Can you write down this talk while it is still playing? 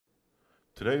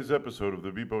Today's episode of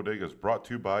the Beat Bodega is brought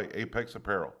to you by Apex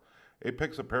Apparel.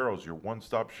 Apex Apparel is your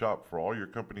one-stop shop for all your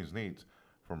company's needs,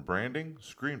 from branding,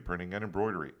 screen printing, and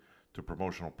embroidery, to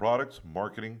promotional products,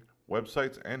 marketing,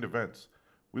 websites, and events.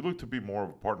 We look to be more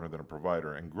of a partner than a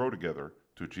provider and grow together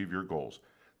to achieve your goals.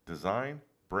 Design,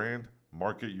 brand,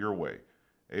 market your way.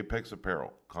 Apex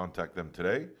Apparel. Contact them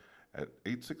today at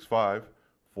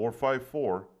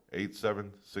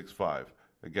 865-454-8765.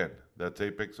 Again, that's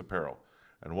Apex Apparel.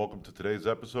 And welcome to today's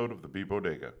episode of the Beat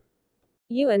Bodega.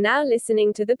 You are now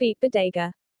listening to the Beat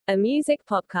Bodega, a music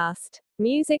podcast.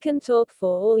 Music and talk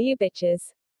for all you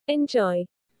bitches. Enjoy.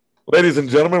 Ladies and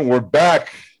gentlemen, we're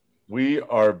back. We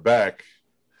are back.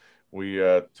 We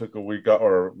took a week off,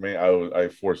 or I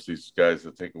forced these guys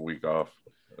to take a week off.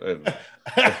 And,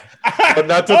 but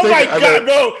not to oh my God,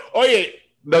 no. Oh, yeah.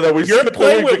 No, that we Your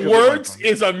play with words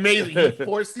is amazing. He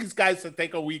forced these guys to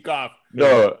take a week off.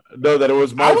 No, that it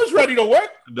was my I was ready to work.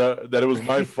 That it was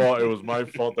my fault. It was my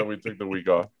fault that we took the week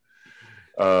off.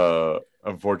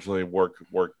 Unfortunately, work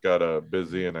got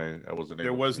busy, and I wasn't able.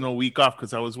 There was no week off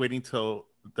because I was waiting till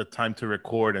the time to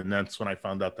record, and that's when I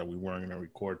found out that we weren't going to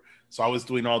record. So I was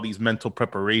doing all these mental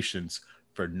preparations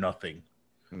for nothing.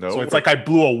 No, so it's like I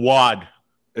blew a wad.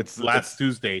 It's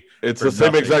Tuesday. It's the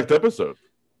same exact episode.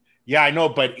 Yeah, I know,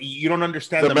 but you don't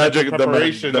understand the magic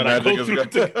preparation that I go through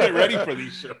to get ready for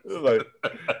these shows. Like,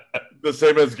 the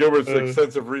same as Gilbert's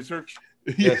extensive research.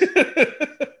 Yeah.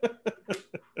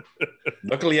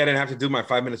 Luckily, I didn't have to do my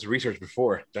 5 minutes of research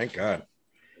before. Thank God.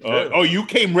 You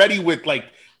came ready with like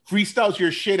Freestyle's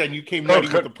your shit, and you came ready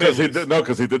with the playlist.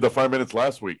 Because he did the 5 minutes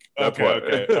last week. That's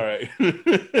okay, all right.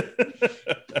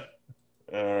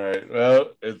 All right.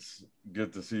 Well, it's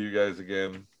good to see you guys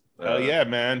again. Oh yeah,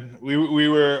 man. We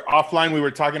were offline. We were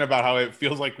talking about how it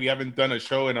feels like we haven't done a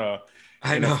show in a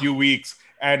few weeks.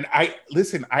 And I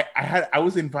was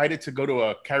invited to go to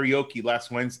a karaoke last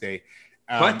Wednesday.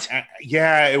 What?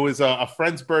 Yeah, it was a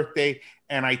friend's birthday,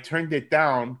 and I turned it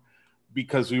down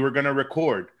because we were gonna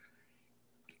record.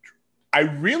 I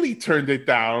really turned it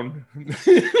down,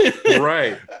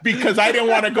 right? Because I didn't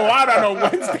want to go out on a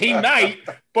Wednesday night.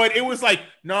 But it was like,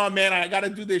 no, man, I got to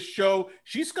do this show.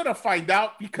 She's going to find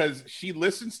out because she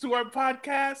listens to our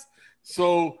podcast.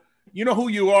 So, you know who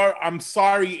you are. I'm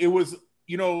sorry. It was,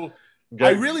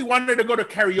 I really wanted to go to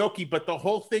karaoke, but the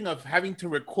whole thing of having to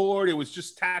record, it was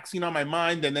just taxing on my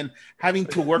mind, and then having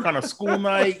to work on a school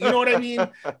night. You know what I mean?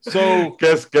 So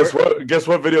guess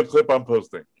what video clip I'm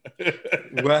posting?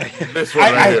 What? This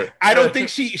one right here. I don't think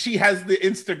she has the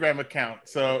Instagram account,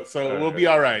 so we'll be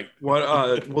all right.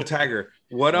 What? We'll tag her.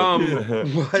 What?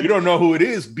 You don't know who it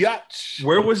is, biatch.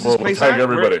 Where was this place? Tag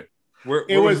everybody. Where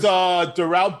it was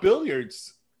Doral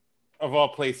Billiards, of all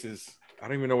places. I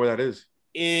don't even know where that is.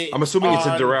 I'm assuming it's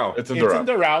in Doral. It's in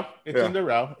Doral. In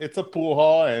Doral. It's a pool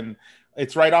hall, and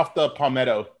it's right off the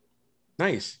Palmetto.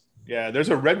 Nice. Yeah, there's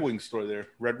a Red Wing store there.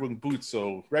 Red Wing boots.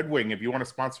 So Red Wing, if you want to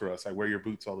sponsor us, I wear your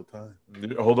boots all the time.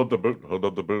 Hold up the boot. Oh,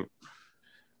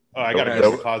 I gotta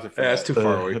go to the closet for that. That's too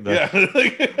far away. Yeah.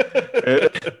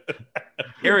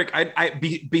 Eric,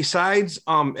 besides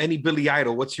any Billy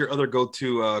Idol, what's your other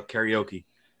go-to karaoke?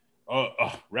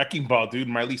 Wrecking Ball, dude.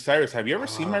 Miley Cyrus. Have you ever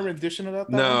seen my rendition of that?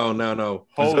 No.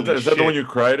 Is that the one you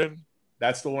cried in?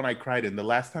 That's the one I cried in. The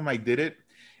last time I did it,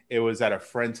 it was at a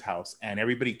friend's house, and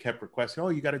everybody kept requesting, "Oh,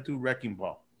 you got to do Wrecking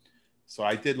Ball." So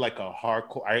I did like a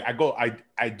hardcore.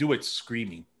 I do it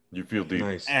screaming. You feel deep.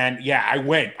 Nice. And yeah, I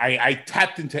went. I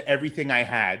tapped into everything I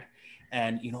had,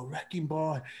 and Wrecking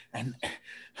Ball, and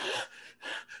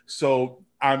so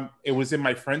it was in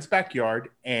my friend's backyard,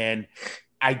 and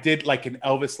I did like an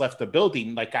Elvis Left the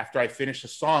Building. Like after I finished a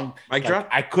song,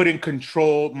 I couldn't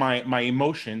control my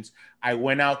emotions. I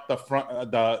went out the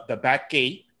front, the back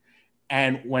gate,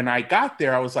 and when I got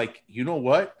there, I was like, you know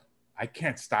what? I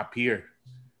can't stop here.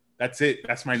 That's it.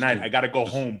 That's my night. I got to go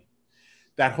home.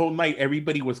 That whole night,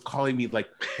 everybody was calling me like,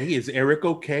 "Hey, is Eric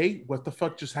okay? What the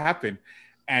fuck just happened?"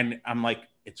 And I'm like,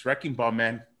 "It's Wrecking Ball,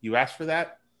 man. You asked for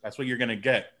that. That's what you're gonna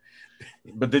get."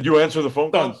 But did you answer the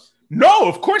phone calls? No,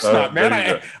 of course not,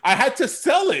 man. I had to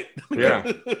sell it. Yeah.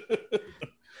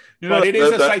 But it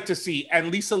is a sight to see.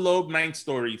 And Lisa Loeb, 9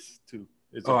 Stories, too.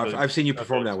 I've seen you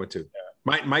perform that one, too.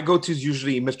 My go-to is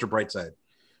usually Mr. Brightside.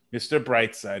 Mr.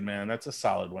 Brightside, man. That's a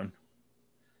solid one.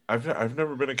 I've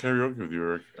never been to karaoke with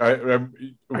you, Eric.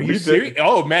 Are you serious?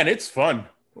 Oh, man, it's fun.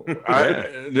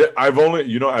 I've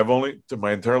only to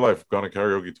my entire life gone to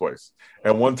karaoke twice,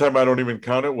 and one time I don't even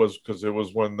count it was because it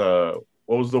was when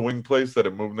what was the wing place that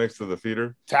it moved next to the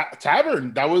theater?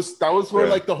 Tavern. That was where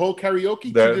like the whole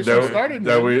karaoke tradition started.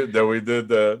 That we did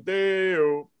the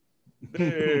Deo.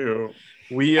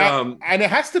 And it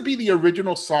has to be the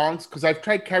original songs because I've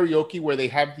tried karaoke where they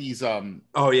have these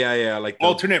like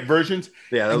alternate versions.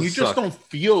 Yeah, and you just don't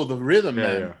feel the rhythm,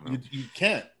 man. Yeah. You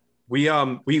can't.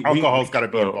 Alcohol's got to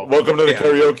be involved. Welcome to the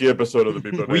karaoke episode of the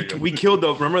Beat Bodega. we killed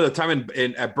remember the time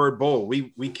at Bird Bowl?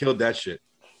 We killed that shit.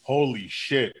 Holy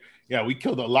shit. Yeah, we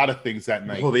killed a lot of things that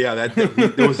night. Oh yeah,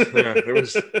 there was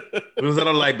a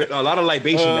lot of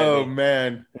libation. Oh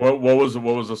man, what was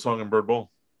the song in Bird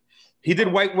Bowl? He did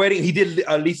White Wedding. He did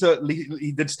Lisa.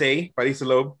 He did Stay by Lisa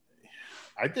Loeb.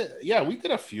 I did. Yeah, we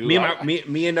did a few. Me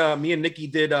and Nikki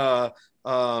did. You're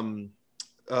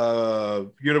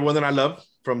the One That I Love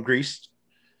from Greece.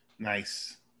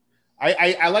 Nice.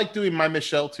 I like doing My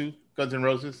Michelle too. Guns N'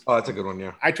 Roses. Oh, that's a good one.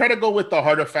 Yeah. I try to go with the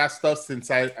harder, fast stuff since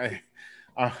I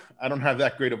don't have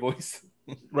that great a voice.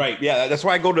 Right. Yeah. That's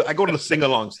why I go to the sing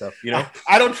along stuff. You know,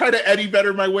 I don't try to Eddie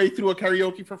Vedder my way through a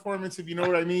karaoke performance, if you know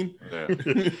what I mean. Yeah.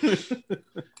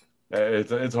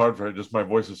 It's hard for just my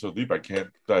voice is so deep. I can't.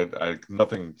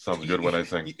 Nothing sounds good when I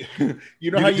sing.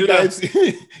 You know how you guys.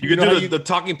 You can do the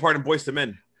talking part in Boyz II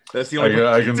Men. That's the only.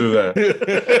 I can do that.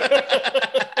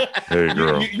 Hey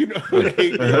girl.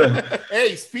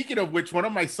 Hey, speaking of which, one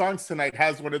of my songs tonight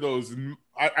has one of those.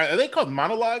 Are they called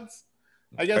monologues?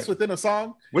 I guess within a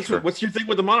song. What's your thing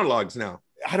with the monologues now?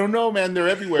 I don't know, man. They're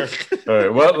everywhere. All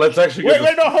right. Well, let's actually wait.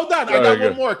 No, hold on. I got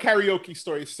one more karaoke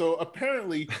story. So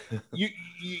apparently,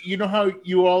 you know how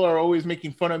you all are always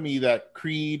making fun of me that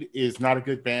Creed is not a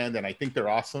good band, and I think they're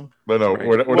awesome. But no,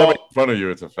 we're not making fun of you.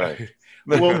 It's a fact.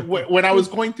 Well, when I was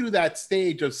going through that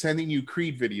stage of sending you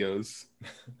Creed videos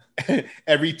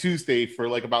every Tuesday for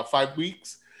like about 5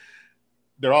 weeks,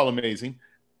 they're all amazing.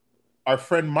 Our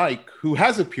friend Mike, who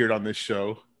has appeared on this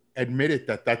show, admitted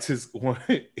that that's his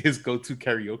go-to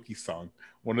karaoke song,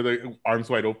 one of the Arms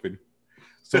Wide Open.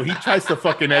 So he tries to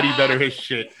fucking Eddie Vedder his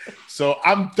shit. So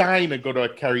I'm dying to go to a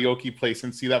karaoke place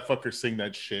and see that fucker sing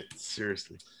that shit.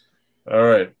 Seriously. All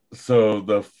right. So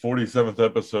the 47th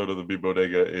episode of the Beat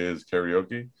Bodega is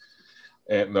karaoke.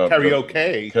 And no,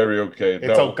 karaoke. It's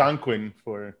no. Algonquin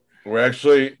for.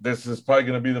 This is probably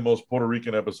going to be the most Puerto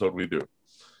Rican episode we do.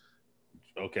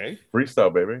 Okay.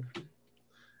 Freestyle, baby.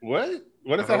 What?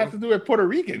 What does that have to do with Puerto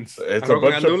Ricans? It's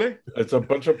a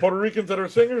bunch of Puerto Ricans that are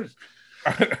singers.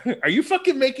 Are you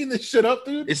fucking making this shit up,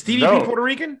 dude? Is Stevie P Puerto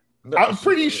Rican? No. I'm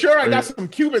pretty sure I got some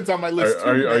Cubans on my list.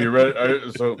 Are you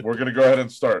ready? So we're gonna go ahead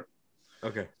and start.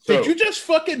 Okay. Did you just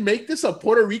fucking make this a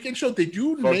Puerto Rican show? Did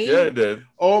you name? Yeah, I did.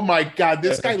 Oh my god,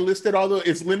 this guy listed all the.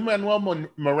 Is Lin-Manuel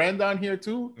Miranda on here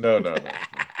too? No.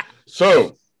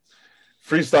 So,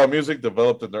 freestyle music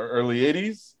developed in the early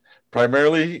 '80s,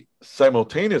 primarily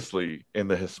simultaneously in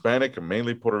the Hispanic and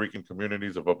mainly Puerto Rican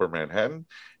communities of Upper Manhattan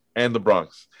and the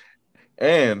Bronx,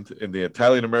 and in the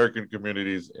Italian American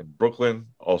communities in Brooklyn,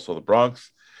 also the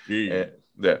Bronx. Yeah.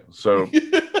 So.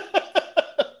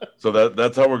 So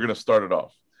that's how we're gonna start it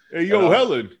off. Hey yo,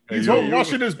 Helen, he's home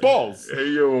washing his balls. Hey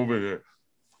yo, over here.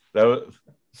 That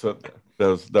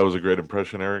was a great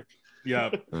impression, Eric.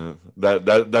 Yeah.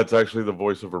 That's actually the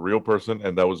voice of a real person,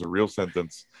 and that was a real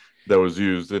sentence that was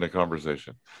used in a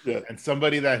conversation. Yeah, and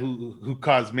somebody who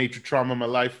caused major trauma in my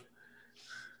life.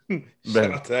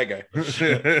 Shout out to that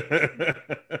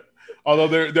guy.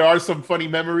 Although there are some funny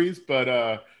memories,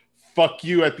 but fuck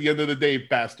you at the end of the day,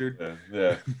 bastard.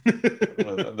 Yeah.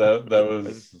 that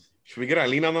was. Should we get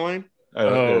Eileen on the line?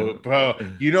 Oh, bro.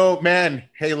 You know, man.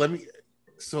 Hey,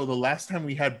 so the last time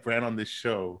we had Brand on this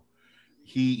show,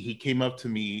 he came up to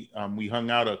me. We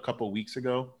hung out a couple weeks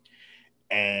ago,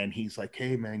 and he's like,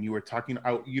 "Hey, man, you were talking.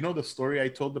 You know the story I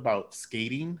told about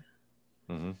skating."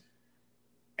 Mm-hmm.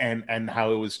 And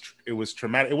how it was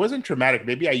traumatic. It wasn't traumatic.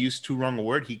 Maybe I used too wrong a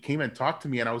word. He came and talked to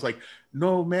me, and I was like,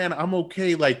 "No, man, I'm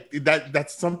okay. Like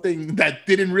that's something that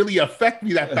didn't really affect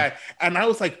me that bad." And I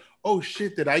was like, "Oh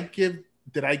shit, did I give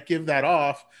that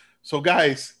off?" So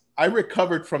guys, I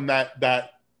recovered from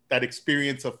that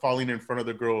experience of falling in front of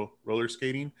the girl roller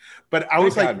skating. But I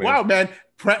was wow, man,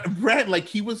 Brent, like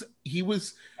he was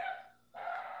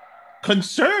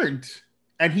concerned.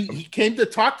 And he came to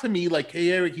talk to me like,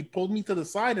 "Hey, Eric," he pulled me to the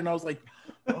side and I was like,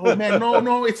 "Oh man,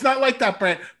 no, it's not like that,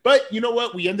 Brent." But you know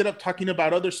what? We ended up talking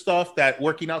about other stuff,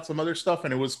 working out some other stuff,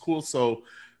 and it was cool. So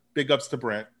big ups to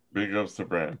Brent. Big ups to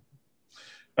Brent.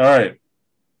 All right.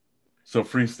 So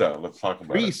freestyle, let's talk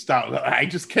about freestyle. I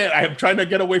just can't. I'm trying to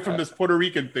get away from this Puerto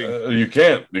Rican thing. You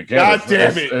can't. God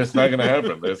damn it. It's not gonna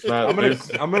happen. It's not.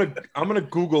 I'm gonna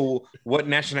Google what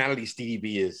nationality Stevie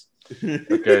B is.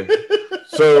 Okay.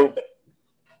 So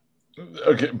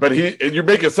okay, but you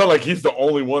make it sound like he's the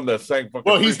only one that sang fucking.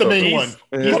 Well, he's the main one.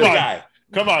 He's the guy.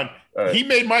 Come on. Right. He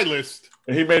made my list.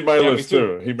 He made my list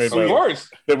too. He made my yours.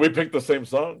 Did we pick the same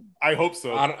song? I hope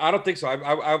so. I don't think so.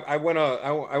 I went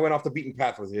off the beaten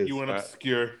path with his. You went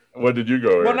obscure. What did you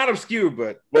go? Eric? Well, not obscure,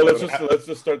 but let's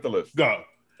just start the list. Go.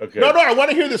 Okay. No, I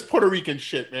want to hear this Puerto Rican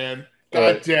shit, man.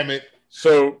 God damn it.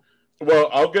 So, well,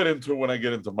 I'll get into it when I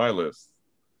get into my list.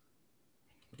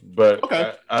 But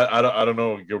okay. I don't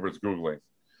know what Gilbert's Googling.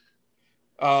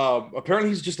 Apparently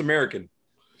he's just American.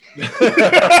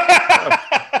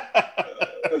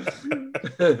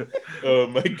 Oh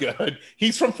my god,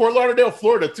 he's from Fort Lauderdale,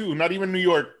 Florida, too. Not even New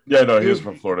York. Yeah, no, he was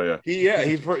from Florida. Yeah,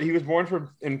 he was born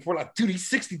in Fort Lauderdale. Dude, he's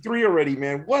 63 already,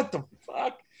 man. What the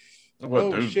fuck?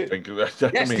 What, dude? Shit. Think of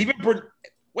that. Yeah,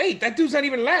 wait, that dude's not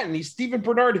even Latin. He's Stephen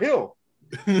Bernard Hill.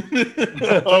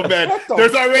 Oh man,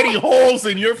 there's already holes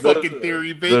in your fucking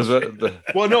theory,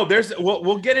 bitch. Well, no,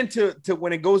 we'll get into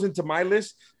when it goes into my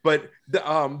list, but the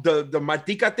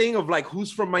Matica thing of like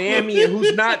who's from Miami and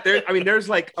who's not there. I mean, there's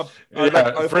like a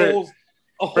whole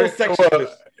section.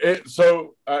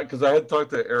 So because I had talked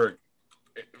to Eric,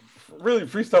 really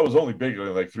freestyle was only big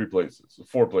in like 4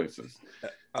 places.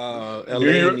 LA,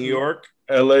 New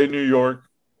York.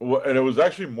 Well, and it was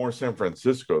actually more San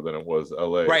Francisco than it was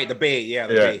LA. Right, the Bay, the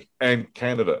Bay. And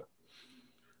Canada.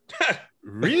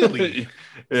 Really?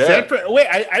 Yeah.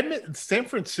 I meant San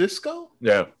Francisco?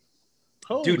 Yeah.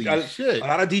 Holy shit. A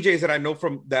lot of DJs that I know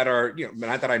from that are,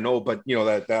 not that I know, but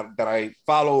that I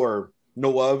follow or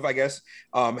know of, I guess,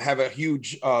 have a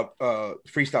huge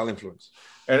freestyle influence.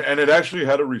 And it actually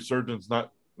had a resurgence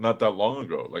not that long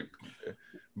ago.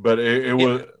 But it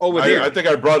was over there. I think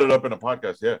I brought it up in a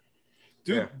podcast, yeah.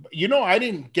 Dude, I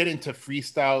didn't get into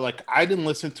freestyle. Like, I didn't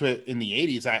listen to it in the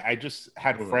 80s. I just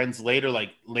had friends later,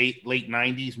 like late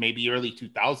 90s, maybe early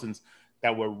 2000s,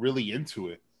 that were really into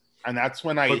it. And that's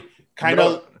when I kind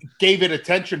of gave it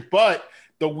attention. But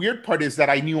the weird part is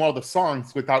that I knew all the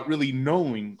songs without really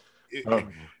knowing.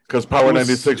 Because Power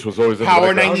 96 was always in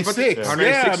Power 96.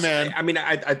 Yeah, man. I mean,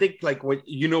 I think like when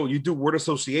you do word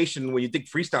association, when you think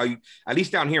freestyle, at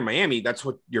least down here in Miami, that's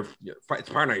what it's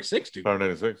Power 96, dude. Power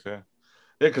 96, yeah.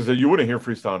 Yeah, because you wouldn't hear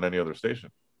freestyle on any other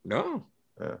station. No.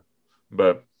 Yeah.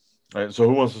 But, all right, so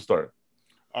who wants to start?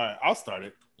 All right, I'll start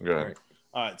it. Go ahead.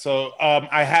 All right, so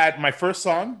I had my first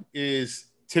song is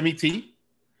Timmy T,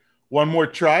 One More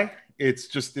Try. It's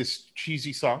just this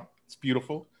cheesy song. It's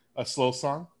beautiful, a slow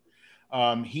song.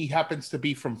 He happens to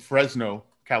be from Fresno,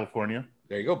 California.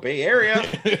 There you go, Bay Area.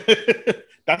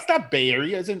 That's not Bay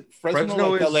Area, isn't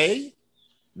Fresno like LA?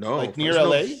 No, like near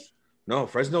LA. No,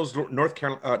 Fresno's North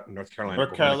Carolina. North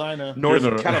California.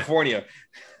 Northern California.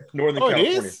 It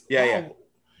is? Yeah.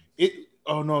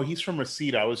 Oh no, he's from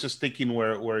Reseda. I was just thinking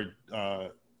where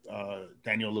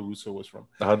Daniel LaRusso was from.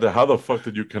 How the fuck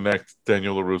did you connect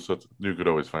Daniel LaRusso? You could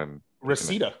always find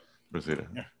Reseda.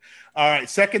 Yeah. All right,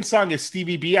 second song is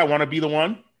Stevie B, I Want to Be the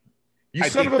One. You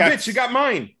son of a bitch, you got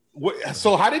mine.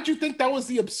 So how did you think that was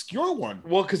the obscure one?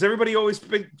 Well, because everybody always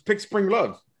picks Spring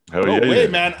Love. Hell yeah,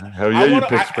 man. Hell yeah, you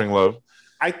picked Spring Love.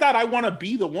 I thought I Want to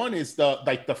Be the One is the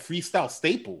freestyle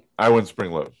staple. I went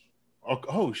Spring Love.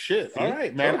 Oh shit. All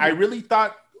right, man. I really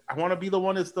thought I Want to Be the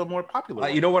One is the more popular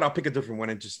one. You know what? I'll pick a different one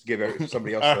and just give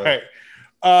somebody else. All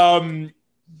right.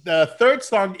 The third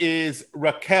song is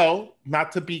Raquel,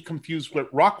 not to be confused with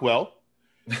Rockwell,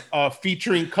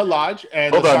 featuring Collage.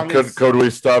 And hold on, could we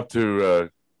stop to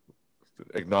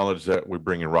acknowledge that we're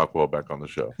bringing Rockwell back on the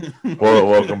show?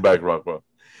 Welcome back, Rockwell.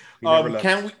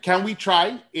 Can we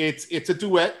try? It's a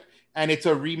duet, and it's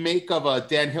a remake of a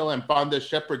Dan Hill and Fonda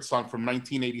Shepherd song from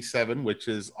 1987, which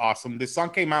is awesome. This song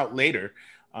came out later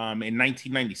in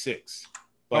 1996,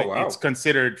 but it's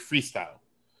considered freestyle.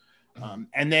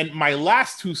 And then my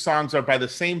last 2 songs are by the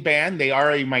same band. They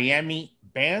are a Miami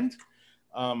band.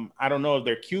 I don't know if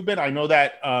they're Cuban. I know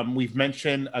that we've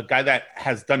mentioned a guy that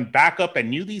has done backup and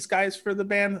knew these guys for the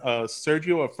band,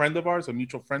 Sergio, a friend of ours, a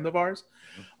mutual friend of ours.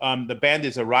 The band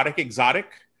is Erotic Exotic.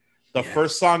 The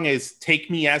first song is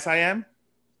Take Me As I Am.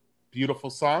 Beautiful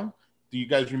song. Do you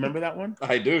guys remember that one?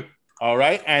 I do. All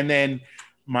right. And then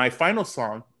my final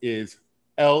song is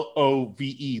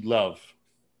LOVE, Love.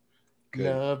 Good.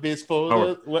 Love is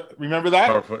for what? Remember that?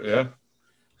 Powerful, yeah.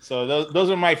 So those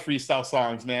are my freestyle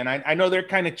songs, man. I know they're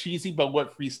kind of cheesy, but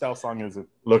what freestyle song is it?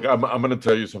 Look, I'm going to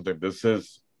tell you something. This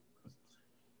is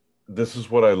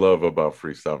what I love about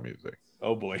freestyle music.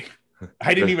 Oh boy,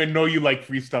 I didn't even know you like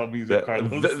freestyle music,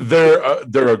 Carlos.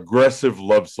 They're aggressive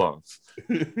love songs.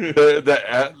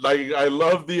 I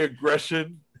love the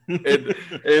aggression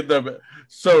in them.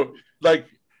 So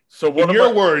one in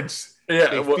your words.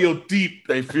 Yeah, they feel deep.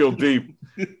 They feel deep.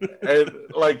 And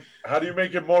how do you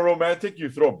make it more romantic? You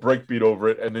throw a breakbeat over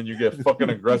it, and then you get fucking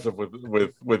aggressive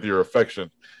with your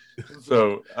affection.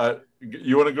 So,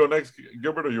 you want to go next,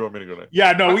 Gilbert, or you want me to go next?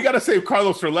 Yeah, no, we got to save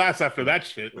Carlos for last after that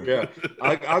shit. Yeah,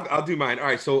 I'll do mine. All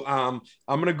right, so I'm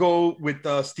gonna go with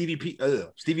Stevie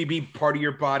B, "Part of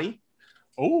Your Body."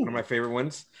 Oh, one of my favorite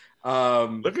ones.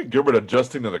 Look at Gilbert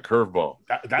adjusting to the curveball.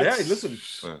 Yeah, listen.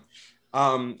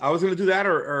 I was gonna do that,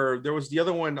 or there was the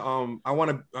other one. I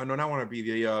want to. No, not want to be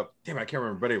the. Damn, I can't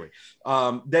remember. But anyway,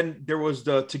 then there was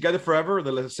the "Together Forever,"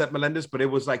 the Lisette Melendez, but it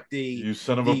was like the "You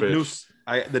Son of a Bitch,"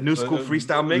 the new school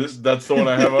freestyle mix. That's the one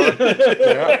I have on.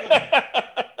 Yeah.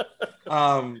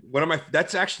 One of my.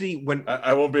 That's actually when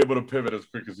I won't be able to pivot as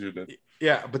quick as you did.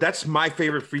 Yeah, but that's my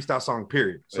favorite freestyle song.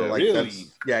 Period. So yeah, like, really?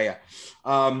 yeah.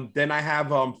 Then I have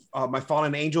 "My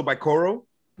Fallen Angel" by Coro.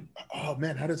 Oh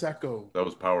man, how does that go? That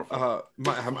was powerful. I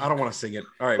don't want to sing it.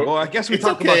 All right. Well, I guess we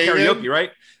talked about karaoke, right?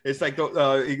 It's like the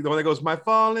one that goes, "My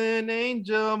fallen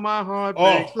angel, my heart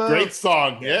breaks." Oh, great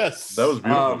song. Yes, that was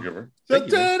beautiful, Giver. So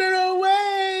turn it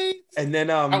away. And then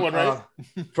that one, right?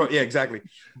 Yeah, exactly.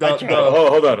 Hold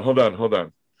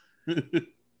on.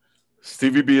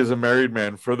 Stevie B is a married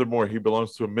man. Furthermore, he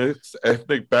belongs to a mixed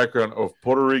ethnic background of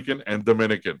Puerto Rican and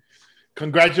Dominican.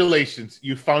 Congratulations,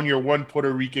 you found your one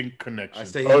Puerto Rican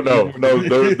connection. No,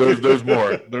 there's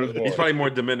more. There's more. He's probably more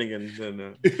Dominican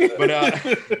than.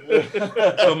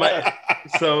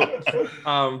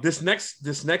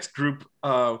 This next group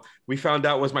we found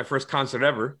out was my first concert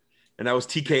ever, and that was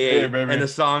TKA, and the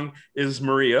song is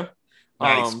Maria.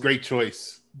 Nice, great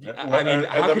choice. I mean,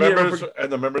 and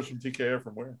the members from TKA are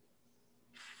from where?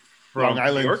 From Long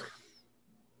Island. New York?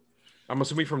 I'm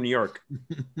assuming from New York.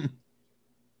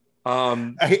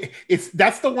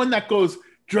 That's the one that goes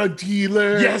drug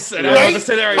dealer. Yes, and I was gonna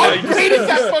say that right now. How great is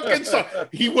that fucking song?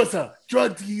 He was a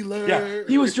drug dealer. Yeah,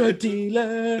 he was drug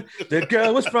dealer. The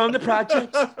girl was from the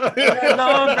projects.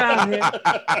 Long brown hair.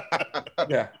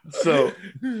 Yeah. So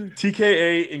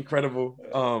TKA, incredible.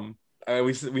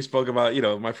 We spoke about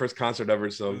my first concert ever.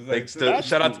 So thanks to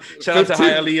shout out to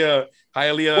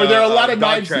Hialeah. Were there a lot of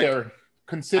knives there?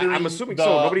 Considering I'm assuming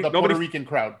the Puerto Rican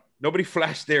crowd. Nobody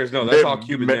flashed theirs. No, that's all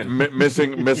Cuban.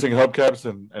 Missing hubcaps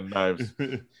and knives.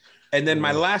 And then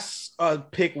my last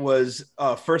pick was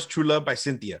 "First True Love" by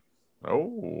Cynthia.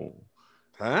 Oh,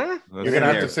 huh? You're gonna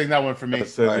have to sing that one for me.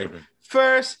 Right.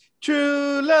 First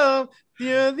true love,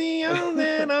 you're the only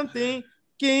that I'm thinking.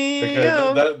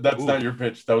 That's not your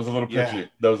pitch. That was a little pitchy. Yeah.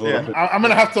 That was a little. Pitchy. I'm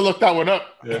gonna have to look that one up.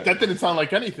 Yeah. That didn't sound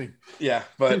like anything. Yeah,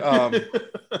 but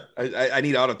I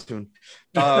need autotune.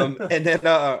 And then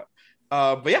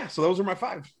but yeah, so those are my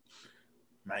 5.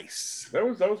 Nice. That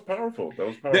was powerful.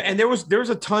 And there was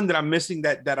a ton that I'm missing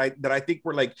that I think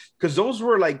were like, because those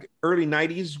were like early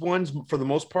 90s ones for the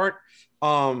most part.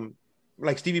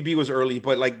 Like Stevie B was early,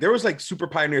 but like there was like super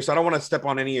pioneers. So I don't want to step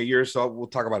on any of yours, so we'll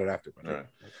talk about it after. All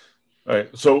right.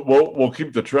 So we'll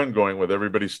keep the trend going with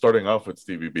everybody starting off with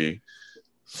Stevie B.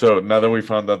 So now that we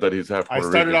found out that he's half Puerto I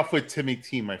started Rican. off with Timmy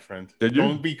T, my friend. Did you?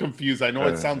 Don't be confused. I know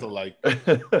it sounds alike.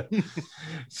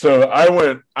 So I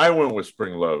went with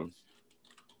Spring Love.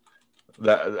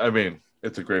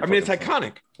 It's a great. It's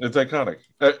iconic. It's iconic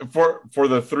for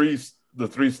the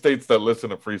three states that listen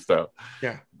to freestyle.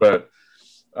 Yeah. But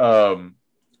so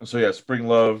yeah, Spring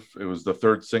Love. It was the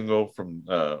 3rd single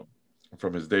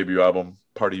from his debut album,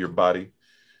 "Part of Your Body."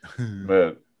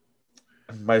 But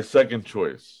my second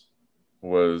choice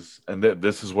was, and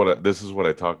this is what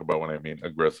I talk about when I mean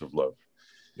aggressive love.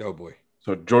 Oh boy.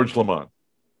 So George Lamont.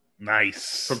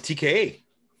 Nice. From TKA.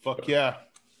 Fuck yeah.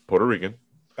 Puerto Rican.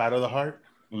 Battle of the Heart?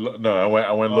 No,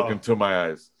 I went look into my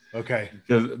eyes. Okay.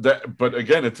 But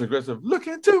again, it's aggressive. Look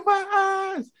into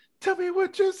my eyes. Tell me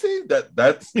what you see.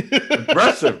 That's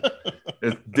aggressive.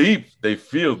 It's deep. They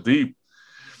feel deep.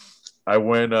 I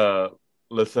went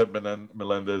Lisette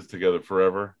Melendez, "Together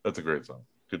Forever." That's a great song.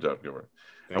 Good job, Gilbert.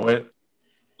 I went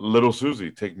Little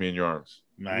Susie, "Take Me in Your Arms."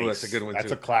 Nice. Ooh, that's a good one.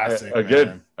 That's a classic. Again,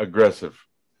 man. Aggressive.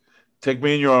 "Take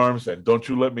Me in Your Arms" and "Don't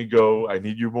You Let Me Go." I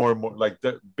need you more and more. Like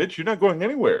that, bitch. You're not going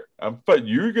anywhere. But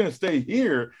you're gonna stay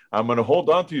here. I'm gonna hold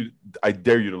on to you. I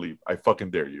dare you to leave. I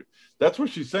fucking dare you. That's what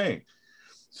she's saying.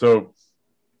 So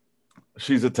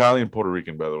she's Italian Puerto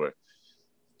Rican, by the way,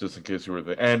 just in case you were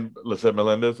there. And Lisette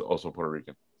Melendez, also Puerto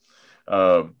Rican.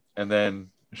 And then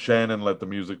Shannon, "Let the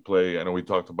Music Play." I know we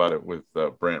talked about it with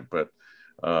Brent, but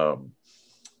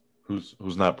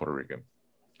who's not Puerto Rican?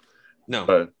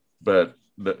 No, but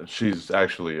she's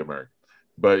actually American.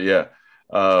 But yeah,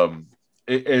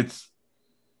 it's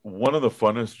one of the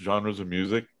funnest genres of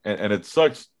music, and it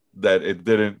sucks that it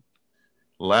didn't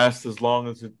last as long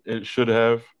as it should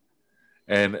have,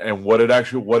 and what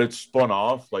it spun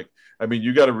off. Like, I mean,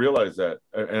 you got to realize that,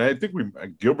 and I think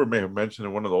Gilbert may have mentioned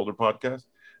in one of the older podcasts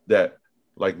that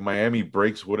like Miami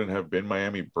Breaks wouldn't have been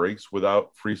Miami Breaks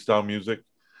without freestyle music,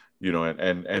 you know,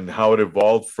 and how it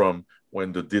evolved from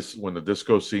when the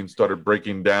disco scene started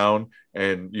breaking down,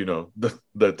 and you know the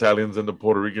Italians and the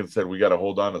Puerto Ricans said we got to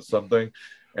hold on to something,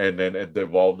 and then it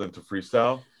evolved into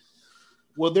freestyle.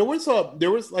 Well, there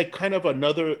was like kind of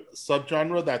another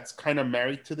subgenre that's kind of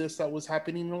married to this that was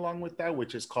happening along with that,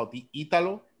 which is called the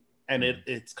Italo, and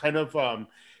it's kind of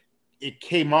it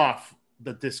came off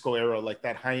the disco era, like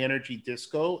that high energy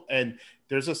disco, and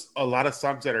there's a lot of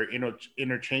songs that are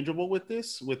interchangeable with the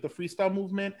freestyle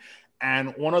movement,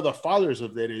 and one of the fathers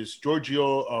of that is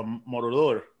Giorgio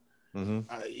Moroder.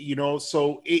 You know,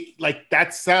 so it like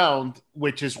that sound,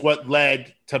 which is what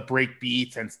led to break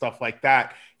beats and stuff like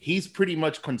that. He's pretty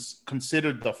much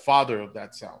considered the father of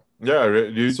that sound. Yeah,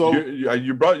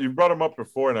 you brought him up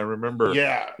before, and I remember.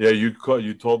 Yeah,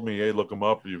 you told me, hey, look him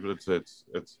up.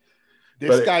 It's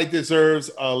this guy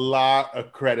deserves a lot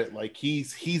of credit. Like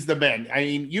he's the man. I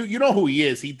mean, you know who he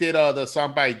is. He did the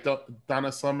song by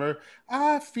Donna Summer.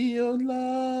 I feel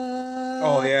love.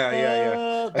 Oh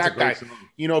yeah. That guy. Song.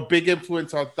 You know, big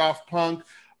influence on Daft Punk.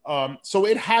 So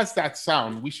it has that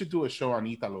sound. We should do a show on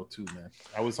Italo too, man.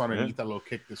 I was on an Italo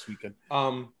kick this weekend.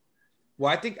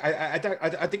 Well, I think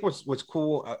I think what's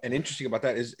cool and interesting about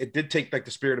that is it did take like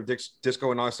the spirit of disco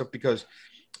and all that stuff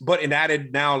but it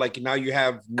added now you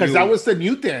have because that was the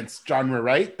new dance genre,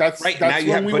 right? That's right. That's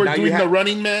when we were doing the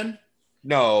Running Man.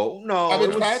 No,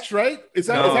 Savage Patch, right? Is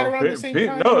that around the same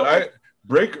time? No,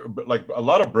 like a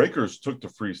lot of breakers took to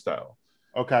freestyle.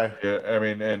 Okay. Yeah, I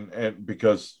mean, and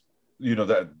because you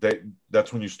know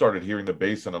that's when you started hearing the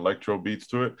bass and electro beats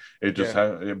to it. It just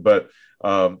had, but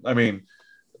I mean,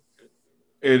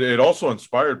 it also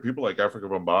inspired people like Africa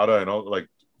Bambaataa and all. Like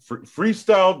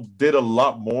freestyle did a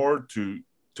lot more to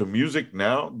music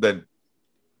now than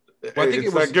I think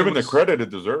it's not given the credit it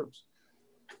deserves.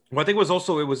 Well, I think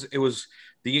it was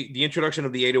the introduction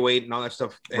of the 808 and all that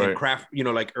stuff and craft, you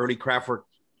know, like early Kraftwerk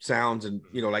sounds and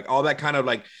you know like all that kind of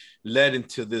like led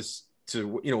into this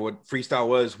to you know what freestyle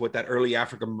was, what that early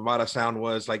Africa Bambaataa sound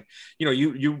was like. You know,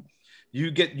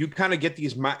 you kind of get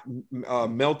these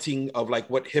melting of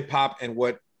like what hip hop and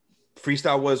what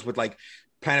freestyle was with like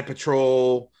Planet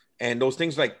Patrol and those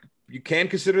things. Like you can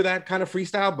consider that kind of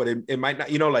freestyle, but it might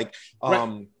not. You know, like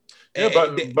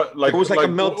but like it was like a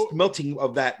melting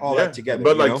of that all that together.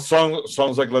 But like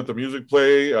songs like Let the Music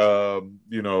Play,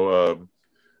 you know.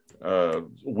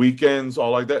 Weekends,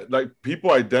 all like that. Like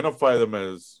people identify them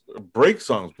as break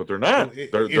songs, but they're not.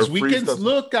 They're Weekends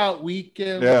Lookout,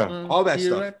 Weekends, all that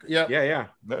stuff. Yeah.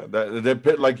 They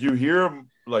like you hear them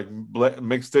like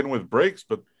mixed in with breaks,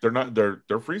 but they're not. They're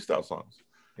freestyle songs.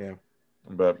 Yeah,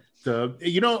 but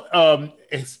you know,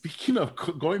 speaking of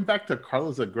going back to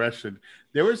Carlos' aggression,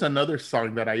 there was another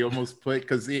song that I almost put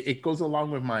because it goes along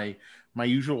with my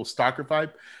usual stalker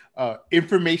vibe.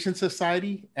 Information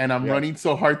Society, and I'm running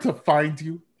so hard to find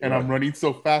you, and I'm running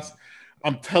so fast.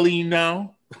 I'm telling you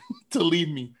now to leave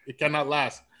me. It cannot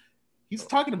last. He's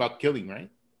talking about killing, right?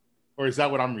 Or is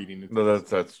that what I'm reading? No,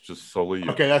 that's just solely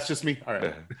you. Okay, that's just me. All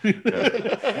right. Yeah.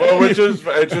 Well, it's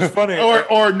just funny.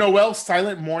 Or Noel's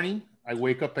Silent Morning. I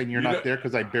wake up and you're not there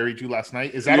because I buried you last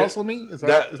night. Is that also me? Is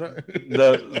that...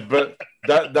 But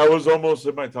that was almost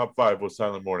in my top 5 was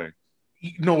Silent Morning.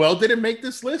 Noel didn't make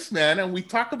this list, man, and we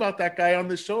talk about that guy on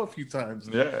the show a few times.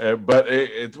 Yeah, but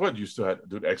it's what you still had,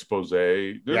 dude. Expose.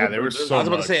 There was so. I was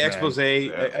about to say man. Expose.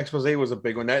 Yeah. Expose was a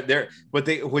big one.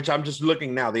 Which I'm just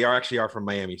looking now. They are from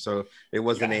Miami, so it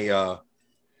wasn't what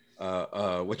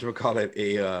you would call it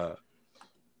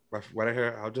what I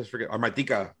hear. I'll just forget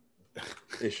Armatica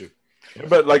issue.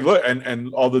 But like, look,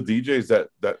 and all the DJs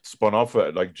that spun off of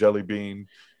it, like Jelly Bean.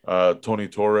 Tony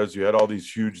Torres, you had all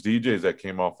these huge DJs that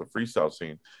came off the freestyle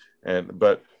scene,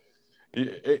 but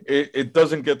it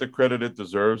doesn't get the credit it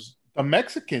deserves. A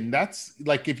Mexican, that's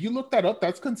like if you look that up,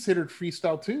 that's considered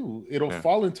freestyle too. It'll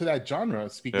fall into that genre.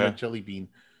 Speaking of Jelly Bean,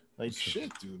 like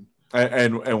shit, dude.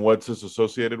 And what's this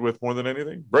associated with more than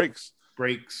anything? Breaks.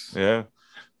 Yeah,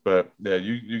 but yeah,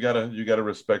 you gotta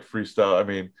respect freestyle. I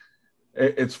mean,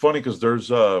 it's funny because there's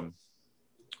a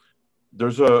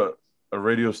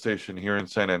radio station here in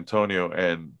San Antonio,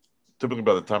 and typically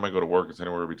by the time I go to work, it's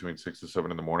anywhere between 6 to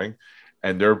 7 in the morning,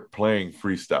 and they're playing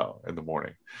freestyle in the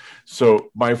morning.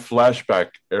 So my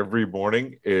flashback every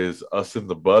morning is us in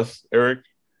the bus, Eric.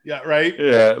 Yeah, right.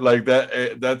 Yeah, like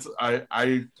that. That's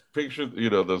I pictured, you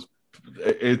know, those.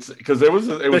 It's because it was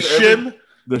the shim.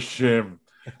 The shim.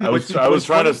 I was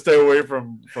trying to stay away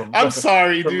from. I'm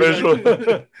sorry, dude. Visual.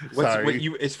 Sorry.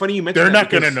 It's funny you mentioned. They're not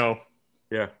gonna know.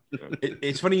 Yeah,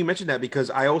 it's funny you mentioned that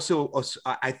because I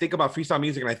think about freestyle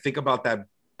music and I think about that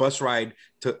bus ride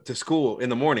to school in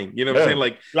the morning. You know what I'm saying?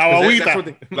 Like La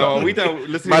Guaguita. La Guaguita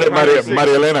listening to Maria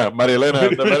Elena.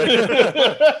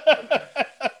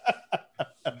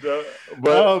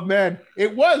 Oh man,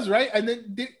 it was right. And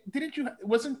then didn't you?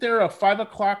 Wasn't there a 5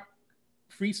 o'clock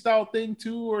freestyle thing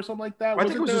too, or something like that? I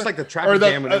think it was just like the traffic or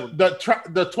jam.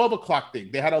 The 12 o'clock thing.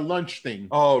 They had a lunch thing.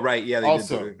 Oh right, yeah. They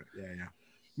also, did yeah.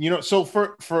 You know, so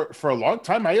for a long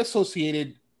time, I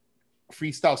associated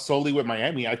freestyle solely with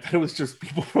Miami. I thought it was just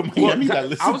people from Miami that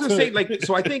listened. I was gonna say like,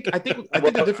 so I think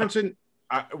the difference in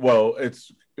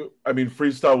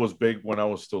freestyle was big when I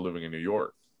was still living in New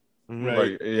York. Right.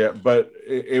 Like, yeah, but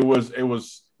it was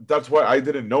that's why I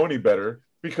didn't know any better,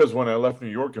 because when I left New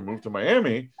York and moved to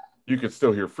Miami, you could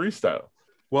still hear freestyle.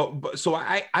 Well, so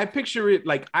I picture it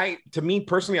like to me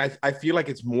personally, I feel like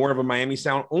it's more of a Miami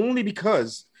sound only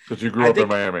because you grew up in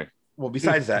Miami. Well,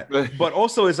 besides that, but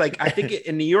also it's like I think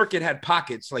in New York it had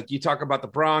pockets. Like you talk about the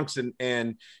Bronx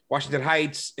and Washington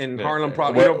Heights and Harlem,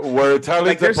 probably where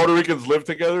Italians and Puerto Ricans live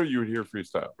together, you would hear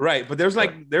freestyle. Right, but there's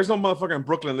no motherfucker in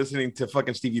Brooklyn listening to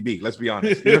fucking Stevie B. Let's be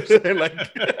honest. You know what I'm saying? Like,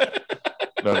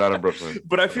 no, not in Brooklyn.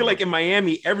 But I feel like in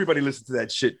Miami, everybody listens to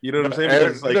that shit. You know what I'm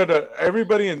saying? No.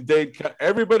 Everybody in Dade,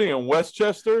 everybody in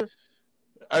Westchester.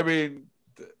 I mean,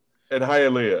 and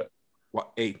Hialeah.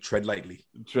 Well, hey, tread lightly.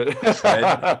 Tread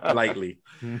lightly.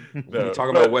 No,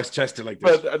 talking about Westchester like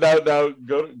this. But now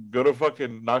go to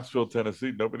fucking Knoxville,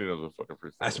 Tennessee. Nobody knows what fucking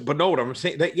freestyle. But no, what I'm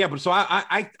saying, but so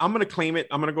I'm gonna claim it.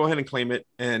 I'm gonna go ahead and claim it.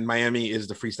 And Miami is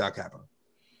the freestyle capital.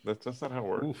 That's not how it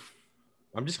works. Oof.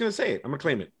 I'm just gonna say it. I'm gonna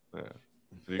claim it. Yeah.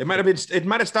 It might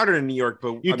have started in New York,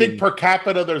 but you think per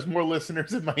capita there's more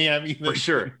listeners in Miami for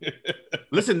sure.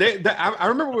 Listen, I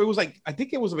remember it was like, I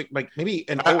think it was like maybe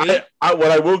an 08.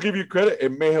 What I will give you credit,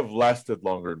 it may have lasted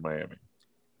longer in Miami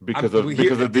because of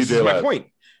DJ. This is my point.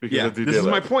 This is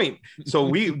my point. So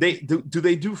they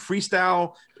do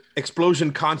freestyle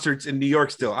explosion concerts in New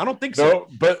York still? I don't think so. No,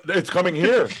 but it's coming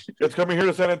here. It's coming here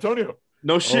to San Antonio.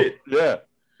 No shit. Yeah.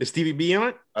 Is Stevie B on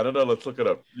it? I don't know. Let's look it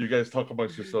up. You guys talk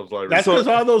amongst yourselves. That's because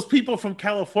all those people from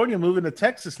California moving to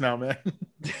Texas now, man.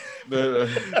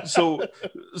 so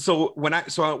when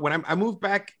I moved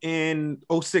back in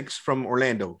 06 from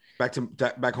Orlando back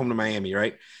home to Miami,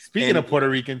 right? Speaking of Puerto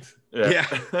Ricans, yeah.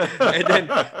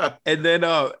 and then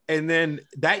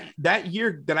that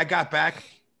year that I got back,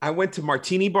 I went to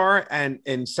Martini Bar and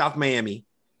in South Miami,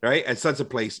 right, at Sunset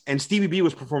Place, and Stevie B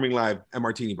was performing live at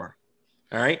Martini Bar.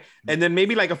 All right, and then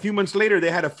maybe like a few months later,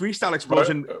 they had a freestyle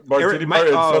explosion at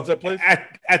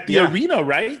the arena,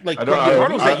 right? Like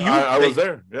I was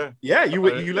there. Yeah,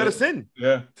 you let us in.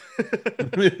 Yeah, I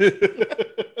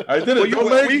did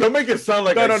it. Don't make it sound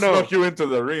like I snuck you into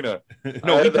the arena.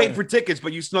 No, we paid for tickets,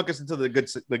 but you snuck us into the good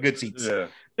seats. Yeah.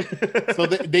 So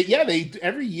they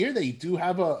every year they do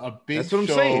have a big. That's what I'm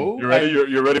show. saying. You ready?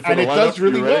 You're ready for the lineup. And it does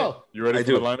really well. You ready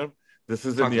for the lineup? This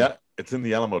is it's in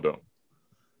the Alamo Dome.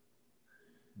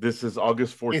 This is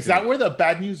August 14th. Is that where the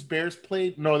Bad News Bears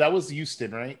played? No, that was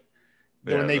Houston, right?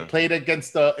 Yeah, when they played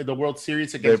against the World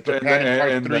Series against Japan in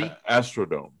Part 3. The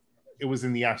Astrodome. It was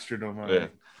in the Astrodome. Right? Yeah.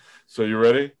 So you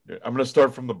ready? I'm going to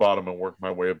start from the bottom and work my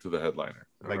way up to the headliner.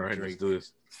 All right, let's do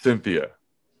this. Cynthia.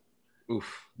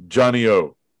 Oof. Johnny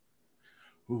O.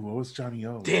 Ooh, what was Johnny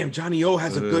O? Damn, Johnny O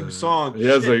has a good song. He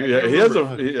does have a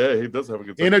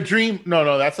good song. In a Dream.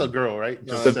 No, that's a girl, right?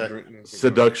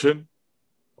 Seduction.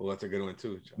 Oh, that's a good one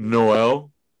too. Noel,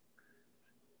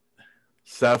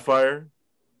 Sapphire,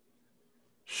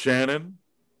 Shannon.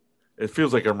 It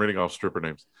feels like I'm reading off stripper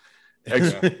names.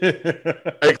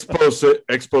 Expose.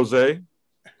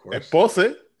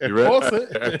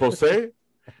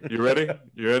 You ready?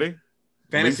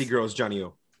 Fantasy Girls, Johnny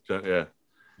O. Yeah.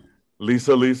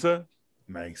 Lisa.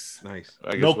 Nice. No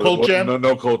Cold Jam.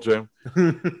 No Cold Jam.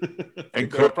 And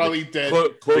probably dead.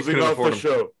 Closing off the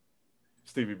show.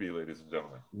 Stevie B, ladies and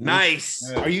gentlemen.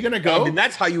 Nice. Are you gonna go? I mean,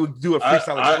 that's how you would do a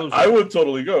freestyle explosion. I would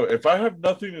totally go if I have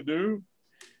nothing to do.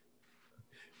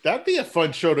 That'd be a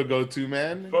fun show to go to,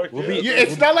 man.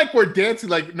 It's not like we're dancing.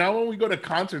 Like now, when we go to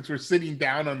concerts, we're sitting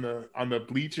down on the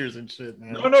bleachers and shit,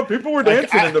 man. No, people were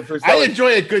dancing in the freestyle. I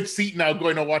enjoy a good seat now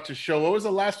going to watch a show. What was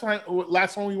the last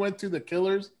one we went to? The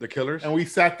Killers. And we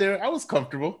sat there. I was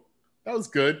comfortable. That was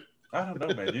good. I don't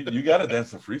know, man. You got to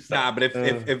dance the freestyle. Nah, but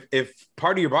if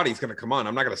part of your body is gonna come on,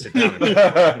 I'm not gonna sit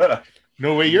down.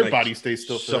 No way, your body stays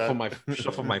still. Shuffle my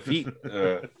feet.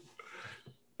 I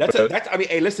mean,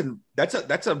 hey, listen, that's a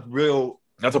powerful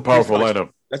lineup.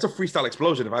 That's a freestyle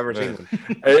explosion if I've ever seen one.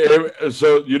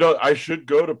 So I should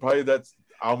go to probably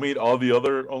I'll meet all the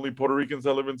other only Puerto Ricans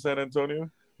that live in San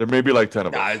Antonio. There may be like 10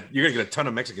 of them. You're gonna get a ton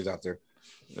of Mexicans out there.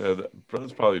 Yeah,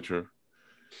 that's probably true.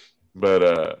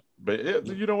 But But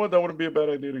you know what? That wouldn't be a bad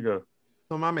idea to go.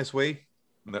 No mames, way.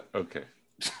 No, okay.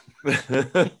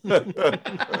 Man!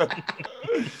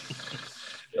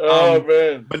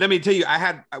 But let me tell you,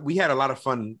 we had a lot of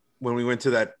fun when we went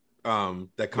to that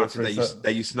concert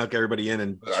that you snuck everybody in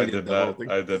and cheated the whole thing.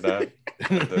 I did not.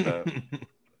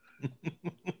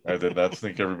 I did not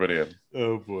sneak everybody in.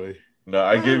 Oh boy. No,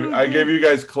 I gave you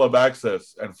guys club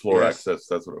access and floor access.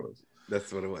 That's what it was.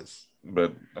 That's what it was.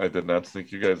 But I did not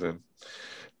sneak you guys in.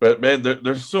 But man,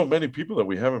 there's so many people that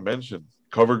we haven't mentioned.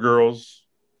 Cover girls.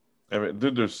 I mean,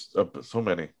 dude, there's so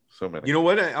many. You know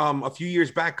what? A few years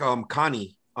back,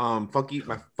 Connie, my funky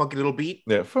little beat.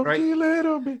 Yeah, funky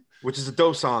little beat, which is a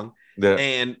dope song. Yeah,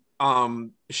 and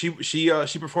she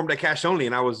performed at Cash Only,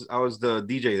 and I was the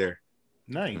DJ there.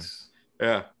 Nice.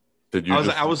 Yeah. Did you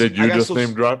just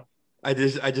name drop? I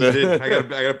just did. I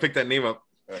gotta pick that name up.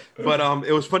 But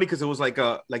it was funny because it was like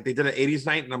they did an 80s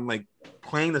night, and I'm like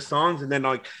playing the songs, and then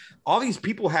like all these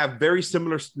people have very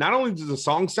similar. Not only do the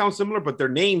songs sound similar, but their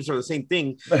names are the same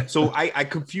thing. So I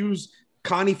confuse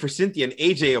Connie for Cynthia, and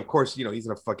AJ, of course, he's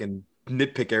gonna fucking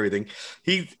nitpick everything.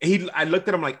 I looked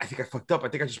at him like, I think I fucked up. I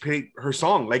think I just played her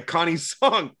song, like Connie's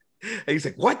song. And he's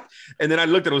like, what? And then I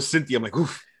looked at it was Cynthia. I'm like,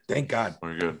 oof, thank God.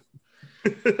 We're good.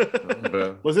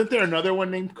 Wasn't there another one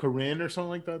named Corinne or something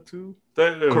like that too?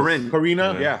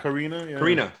 Karina. Yeah.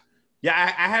 Karina. Yeah,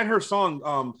 I had her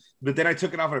song, but then I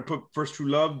took it off and I put First True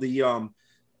Love, the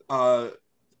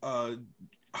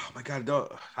oh my God,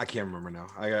 I can't remember now.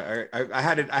 I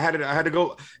had to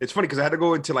go. It's funny because I had to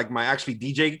go into like my actually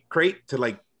DJ crate to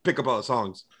like pick up all the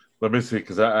songs. Let me see,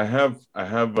 because I have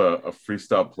a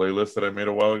freestyle playlist that I made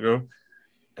a while ago,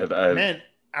 and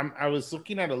I was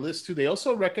looking at a list too. They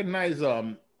also recognize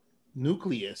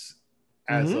Nucleus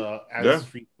as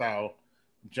freestyle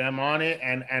gem on it,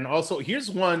 and also here's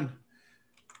one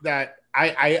that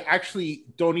I actually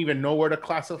don't even know where to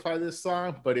classify this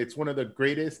song, but it's one of the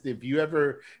greatest. If you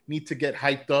ever need to get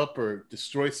hyped up or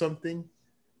destroy something,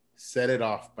 Set It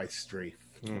Off by Strafe.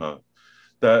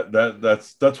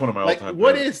 That's one of my all-time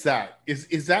what favorites. Is that?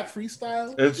 Is that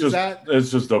freestyle? It's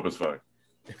just dope as fuck.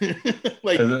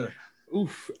 Like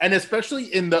oof. And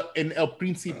especially in El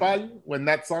Principal, when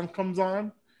that song comes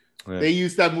on, they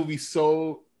use that movie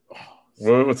so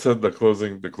what's that the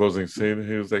closing scene?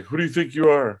 He was like, who do you think you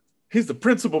are? He's the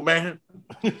principal, man.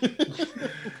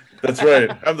 That's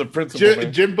right. I'm the principal,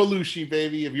 man. Jim Belushi,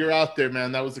 baby. If you're out there,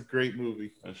 man, that was a great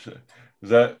movie. Is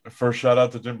that first shout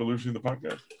out to Jim Belushi in the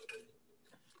podcast?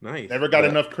 Nice. Never got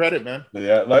enough credit, man.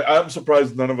 Yeah, like I'm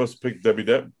surprised none of us picked Debbie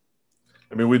Deb.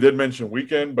 I mean, we did mention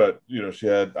Weekend, but she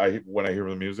had When I Hear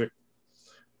the Music.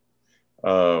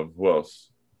 Who else?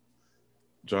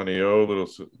 Johnny O, Little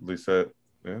Lisette.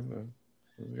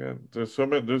 Yeah, there's so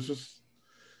many. There's just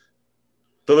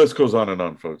the list goes on and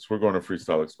on, folks. We're going to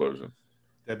Freestyle Explosion.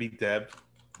 Debbie Deb.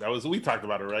 We talked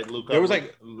about it, right? Look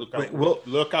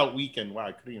Out Weekend. Wow,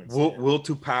 I couldn't even say Will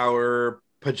to Power,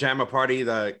 Pajama Party,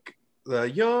 the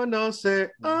Yo No Sé.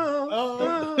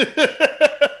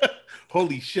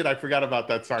 Holy shit, I forgot about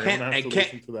that song. I'm gonna have to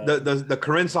listen to that. The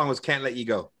Corinne song was Can't Let You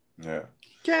Go. Yeah.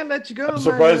 Can't Let You Go. I'm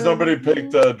surprised nobody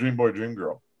picked Dream Boy, Dream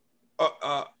Girl.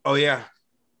 Oh yeah.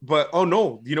 But oh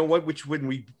no, you know what? Which when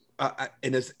we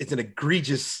and it's an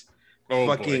egregious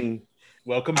fucking boy.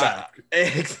 Welcome back.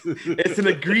 It's an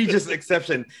egregious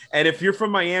exception. And if you're from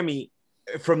Miami,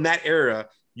 from that era,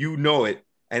 you know it.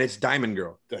 And it's Diamond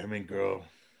Girl. Diamond Girl.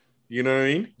 You know what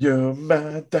I mean? You're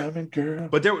my diamond girl.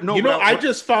 But there no. I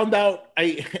just found out.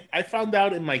 I found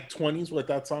out in my 20s what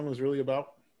that song was really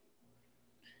about.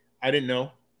 I didn't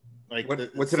know. Like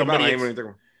what's it about?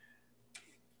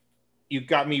 You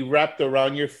got me wrapped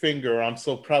around your finger. I'm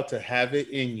so proud to have it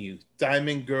in you.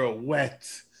 Diamond Girl, wet.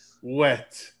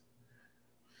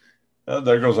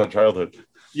 There goes our childhood.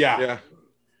 Yeah.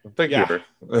 Thank you.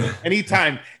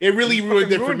 Anytime. It really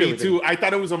ruined it for me too. I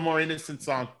thought it was a more innocent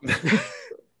song.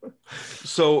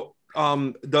 So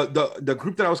the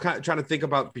group that I was kind of trying to think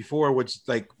about before, which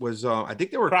was I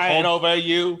think they were Crying Over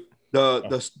You.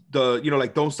 The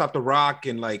like Don't Stop the Rock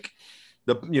and like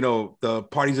the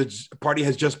party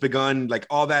has just begun, like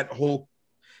all that whole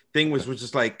thing was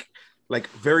just like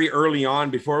very early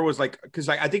on before it was like, because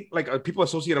I think like people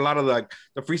associate a lot of the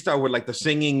freestyle with like the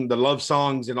singing, the love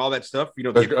songs and all that stuff, the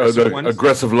aggressive ones.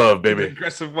 Aggressive love, baby. The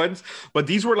aggressive ones. But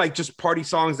these were like just party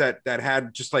songs that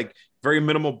had just like very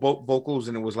minimal vocals,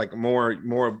 and it was like more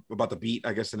about the beat,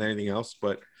 I guess, than anything else.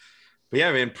 But yeah,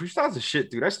 man, freestyle's a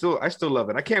shit, dude. I still love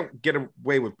it. I can't get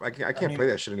away with. I can't play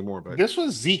that shit anymore. But this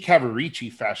was Z Cavarici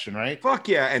fashion, right? Fuck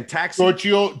yeah, and Taxi.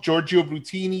 Giorgio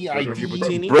Brutini,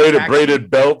 braided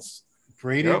belts,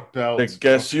 Braided belts.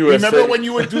 Guess USA. Remember when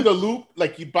you would do the loop?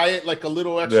 Like you buy it like a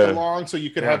little extra long so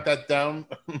you could have that down.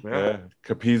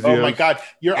 Capezios. Oh my God.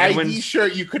 Your ID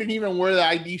shirt, you couldn't even wear the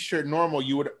ID shirt normal.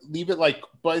 You would leave it like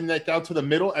button that down to the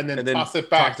middle and then toss it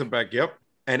back. Yep.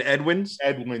 And Edwin's.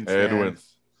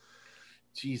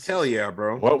 Jesus. Hell yeah,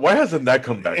 bro. Why hasn't that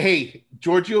come back? Hey,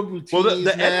 Giorgio Butini. Well,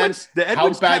 the Edwin's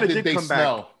how bad did they come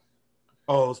smell? Back.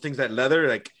 Oh, those things that leather,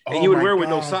 like, and you would wear with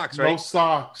no socks, right? No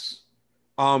socks.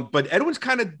 But Edwin's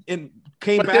kind of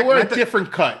came but back. They were a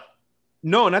different cut.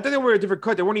 No, not that they were a different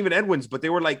cut. They weren't even Edwin's, but they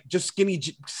were like just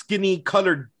skinny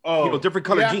colored, different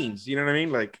colored jeans. You know what I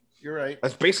mean? Like, you're right.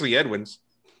 That's basically Edwin's.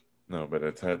 No, but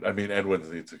Edwin's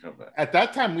needs to come back. At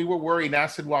that time, we were wearing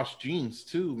acid wash jeans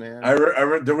too, man.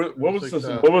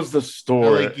 What was the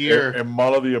store in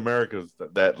Mall of the Americas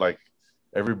that like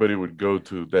everybody would go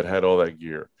to that had all that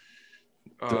gear?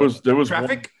 There was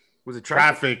Traffic. Was it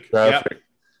Traffic? Traffic. Yep.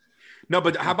 No,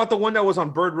 but how about the one that was on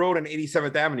Bird Road and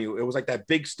 87th Avenue? It was like that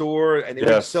big store, and they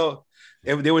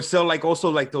would sell like also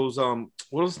like those what are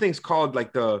those things called,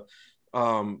 like the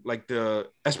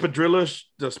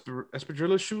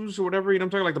Espadrilla shoes or whatever, you know what I'm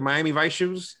talking, like the Miami Vice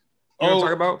shoes. You know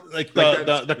what I'm talking about? Like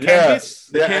the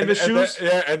canvas, canvas shoes.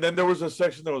 And then there was a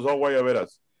section that was all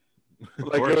guayaberas.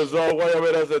 Like it was all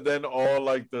guayaberas, and then all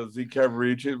like the Z-Cab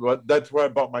Reach. But that's where I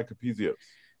bought my Capezios.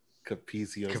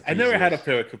 Capezios. I never had a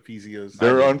pair of Capezios.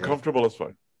 They're uncomfortable as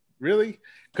fuck. Really?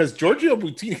 Because Giorgio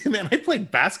Butini, man, I played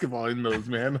basketball in those,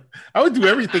 man. I would do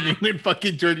everything in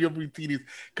fucking Giorgio Butini's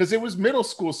because it was middle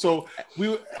school. So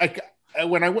we like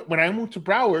when I moved to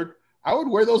Broward, I would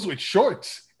wear those with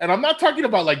shorts, and I'm not talking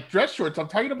about like dress shorts. I'm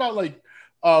talking about like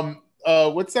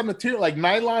what's that material? Like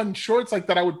nylon shorts, like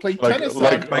that I would play tennis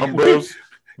like Umbros.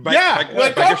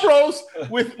 Like Umbros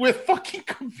with fucking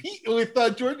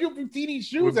Giorgio Butini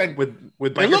shoes and with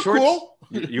biker shorts. Cool.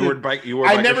 You wore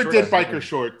I never did biker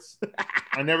shorts.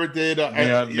 I never did.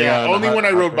 Only when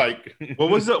I rode bike.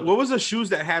 What was the shoes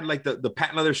that had like the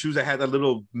patent leather shoes that had that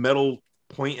little metal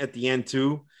point at the end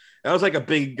too? That was like a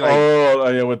big. Like,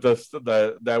 with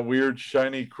that weird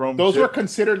shiny chrome. Those were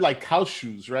considered like house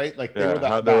shoes, right? Like they were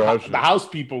the house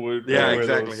people would. Yeah,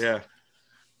 exactly. Those. Yeah.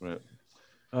 Right.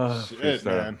 Shit,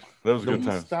 man. That was a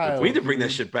good time. We need to bring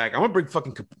that shit back. I'm gonna bring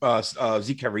fucking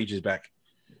Z-Cab Regis back.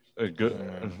 Good.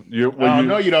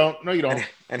 No, you don't.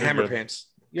 And hammer pants.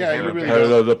 Yeah, you really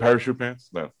don't. The parachute pants.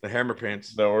 No, the hammer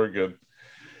pants. No, we're good.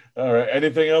 All right.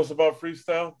 Anything else about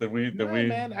freestyle? Man,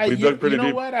 you know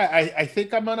deep? What? I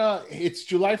think I'm gonna. It's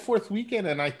July 4th weekend,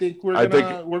 and I think we're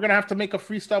gonna have to make a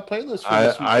freestyle playlist for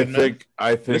this weekend.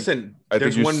 I think. Listen, I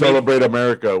think you celebrate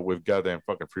America with goddamn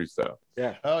fucking freestyle.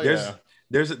 Yeah. Oh yeah.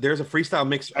 There's a freestyle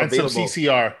mix and available. Some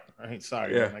CCR.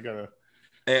 Sorry, man, I gotta.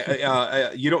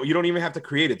 You don't even have to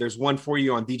create it. There's one for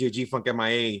you on DJ G Funk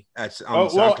MIA on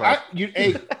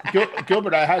SoundCloud.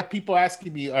 Gilbert, I had people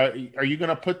asking me, are you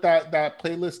gonna put that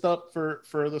playlist up for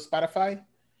the Spotify?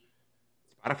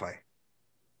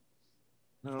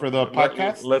 No, for the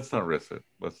podcast? Let's not risk it.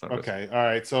 Okay, all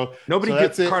right. So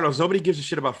Carlos. Nobody gives a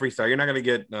shit about freestyle. You're not gonna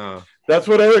get. That's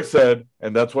what Eric said,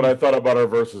 and that's what I thought about our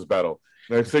versus battle.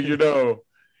 Next thing you know.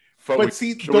 But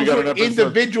see, those are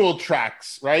individual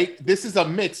tracks, right? This is a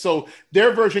mix. So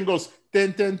their version goes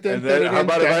dun, dun, dun, dun, dun,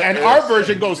 dun, and our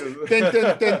version goes dun, dun,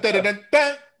 dun, dun, dun, dun,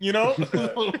 dun, you know?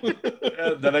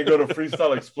 Then I go to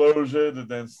Freestyle Explosion, and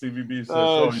then Stevie B says,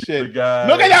 oh shit.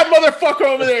 Look at that motherfucker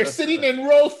over there sitting in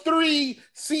row 3,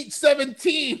 seat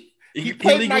 17. He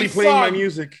played illegally playing my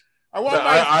music. I want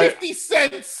my 50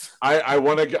 cents. I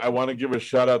want to give a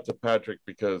shout out to Patrick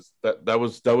because that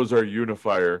was our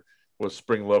unifier. Was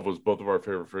Spring Love was both of our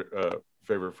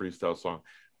favorite freestyle song,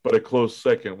 but a close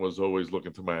second was Always Look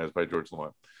Into My Eyes by George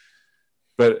Lamont.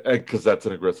 But because that's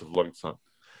an aggressive lung song.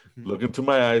 Look into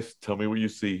my eyes, tell me what you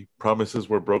see. Promises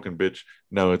were broken, bitch.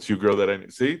 Now it's you, girl, that I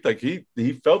need. See, like he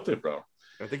felt it, bro.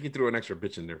 I think he threw an extra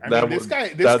bitch in there.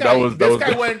 This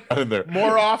guy went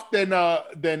more off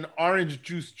than Orange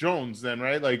Juice Jones, then,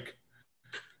 right? Like,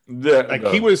 who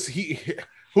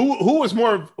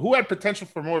had potential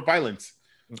for more violence?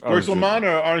 George Lamont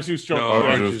or Orange Juice Jones? No,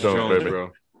 Orange Juice Jones,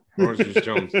 bro. Orange Juice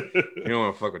Jones. You don't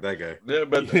want to fuck with that guy. Yeah,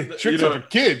 but tricks are for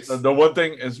kids. The one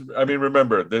thing is, I mean,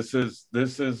 remember, these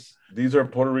are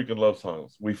Puerto Rican love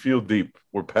songs. We feel deep.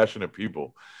 We're passionate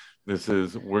people.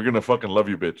 We're gonna fucking love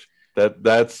you, bitch.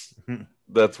 That's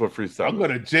what freestyle. I'll go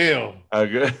to jail.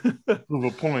 Prove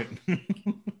a point.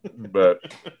 But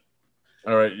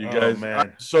all right, you guys.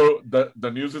 Man. So the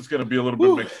news is gonna be a little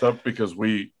bit mixed up because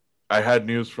I had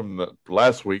news from the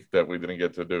last week that we didn't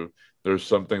get to do. There's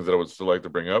some things that I would still like to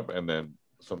bring up, and then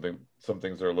some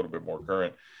things are a little bit more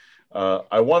current.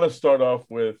 I want to start off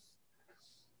with,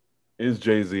 is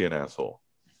Jay-Z an asshole?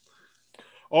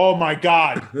 Oh my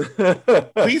God!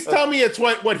 Please tell me it's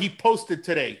what he posted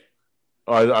today.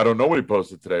 I don't know what he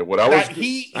posted today. What I That was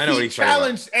he I know what he's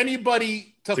challenged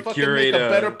anybody to fucking curate make a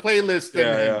better playlist than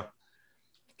him. Yeah.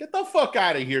 Get the fuck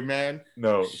out of here, man.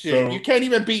 No, shit. So... You can't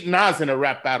even beat Nas in a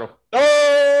rap battle.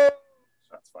 Oh,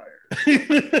 shots fired.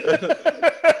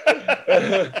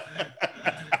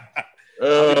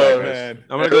 Man.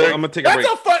 I'm gonna take a break.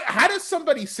 How does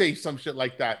somebody say some shit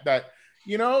like that? That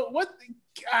you know what?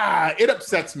 It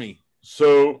upsets me.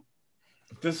 So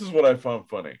this is what I found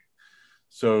funny.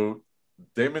 So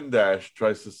Damon Dash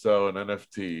tries to sell an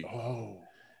NFT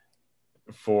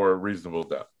for Reasonable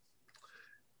Doubt.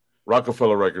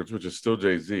 Rockefeller Records, which is still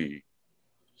Jay-Z,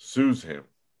 sues him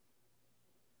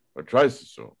or tries to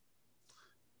sue him.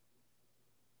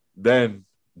 Then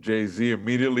Jay-Z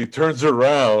immediately turns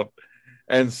around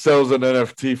and sells an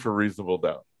NFT for Reasonable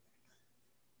Doubt.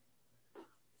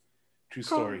 True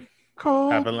story.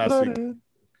 Happened last week.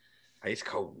 Ice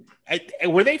cold.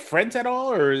 Were they friends at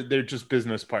all, or they're just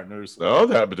business partners? No,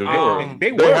 they were.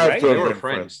 They were, right? They were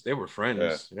friends. They were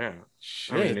friends. Yeah.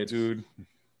 Shit, dude.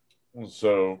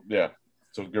 So yeah.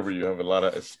 So Gilbert, you have a lot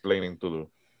of explaining to do.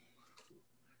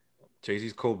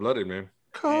 Jay-Z's cold-blooded, man.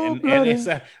 And it's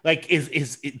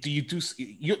do you do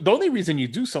the only reason you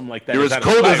do something like that? You're as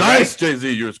cold as ice,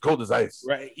 Jay-Z. You're as cold as ice.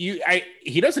 Right.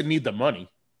 He doesn't need the money.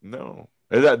 No.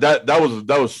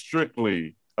 That was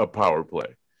strictly a power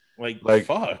play. Like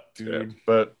fuck, dude. Yeah,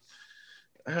 but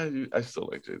I still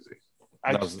like Jay-Z.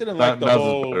 I just didn't like the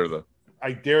whole.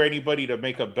 I dare anybody to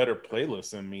make a better playlist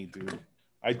than me, dude.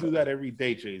 I do that every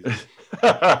day, Jay-Z.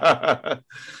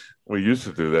 We used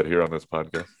to do that here on this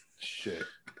podcast. Shit.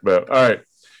 But all right.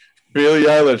 Billie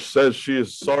Eilish says she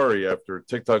is sorry after a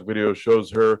TikTok video shows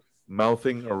her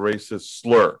mouthing a racist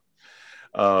slur.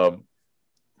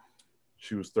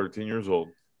 She was 13 years old,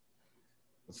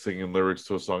 singing lyrics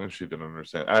to a song and she didn't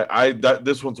understand.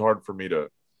 This one's hard for me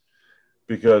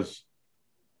because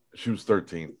she was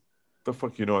 13. The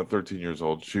fuck you know at 13 years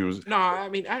old she was. No, I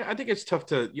mean I think it's tough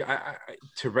to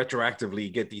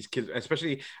retroactively get these kids,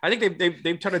 especially I think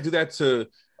they've tried to do that to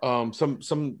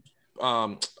some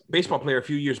baseball player a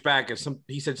few years back.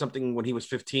 He said something when he was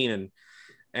 15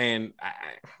 and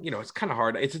it's kind of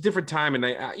hard. It's a different time and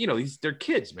they're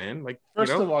kids, man. Like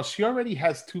first of all, she already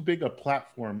has too big a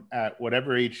platform at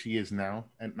whatever age she is now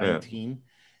at 19. Yeah.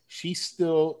 She's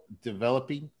still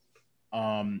developing.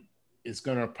 Is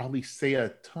gonna probably say a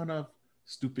ton of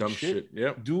stupid shit.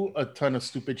 Yep. Do a ton of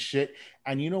stupid shit.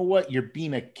 And you know what? You're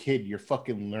being a kid. You're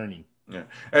fucking learning. Yeah.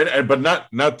 And but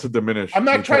not to diminish. I'm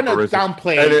not trying to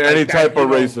downplay any type of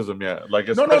racism. Yeah. Like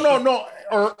no.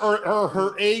 Or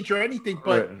her age or anything.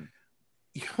 But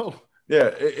people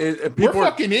we're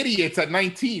fucking idiots at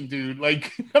 19, dude.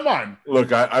 Like, come on.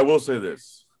 Look, I will say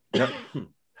this.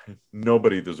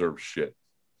 Nobody deserves shit.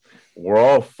 We're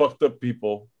all fucked up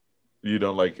people. I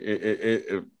don't want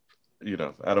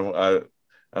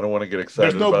to get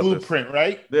excited. There's no about blueprint, this.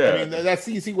 Right? Yeah. I mean, that's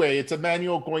the easy way. It's a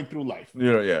manual going through life.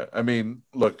 Yeah. I mean,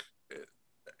 look,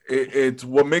 it's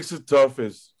what makes it tough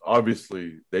is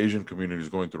obviously the Asian community is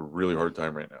going through a really hard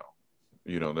time right now.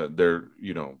 That they're,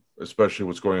 especially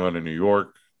what's going on in New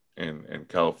York and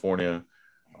California.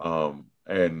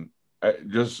 And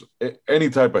just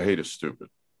any type of hate is stupid.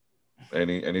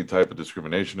 Any type of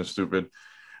discrimination is stupid.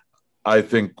 I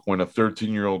think when a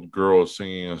 13-year-old girl is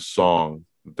singing a song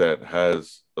that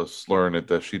has a slur in it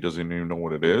that she doesn't even know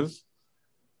what it is,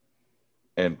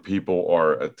 and people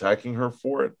are attacking her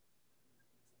for it,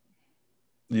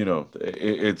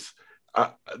 it's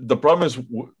the problem is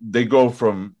they go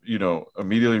from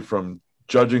immediately from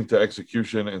judging to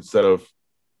execution instead of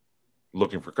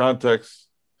looking for context.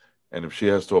 And if she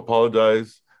has to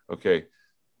apologize, okay,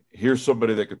 here's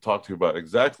somebody that could talk to you about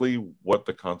exactly what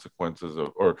the consequences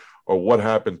of or what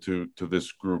happened to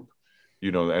this group,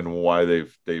 and why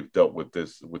they've dealt with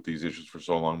these issues for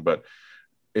so long. But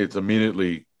it's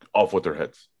immediately off with their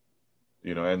heads,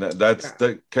 and that's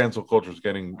the cancel culture is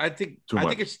getting. I think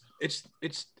much.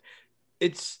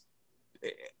 It's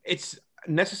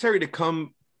necessary to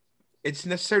come. It's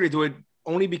necessary to do it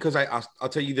only because I'll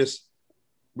tell you this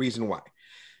reason why,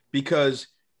 because.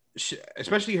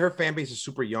 Especially her fan base is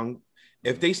super young.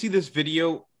 If they see this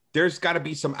video, there's got to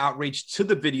be some outrage to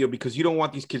the video because you don't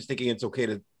want these kids thinking it's okay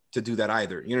to do that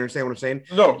either. You understand what I'm saying?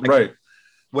 No, right.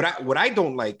 What I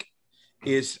don't like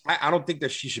is I don't think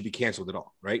that she should be canceled at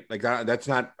all, right? Like that's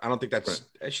not. I don't think that's.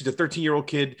 Right. She's a 13-year-old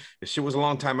kid. This shit was a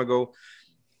long time ago.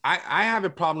 I have a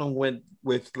problem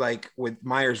with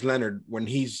Myers Leonard when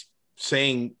he's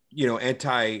saying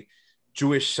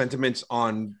anti-Jewish sentiments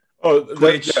on Oh,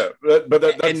 Which,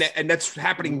 that's and that's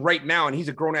happening right now, and he's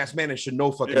a grown ass man and should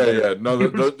know fucking better. better. No,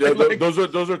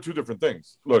 those are two different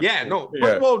things. Look, Not.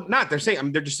 They're saying. I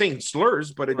mean, they're just saying slurs,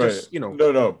 but it just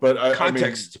no, but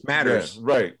context matters. Yeah,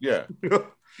 right? Yeah,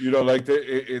 like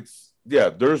it's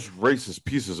there's racist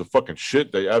pieces of fucking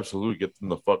shit. They absolutely get them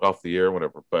the fuck off the air,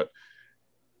 whatever. But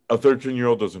a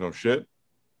 13-year-old doesn't know shit.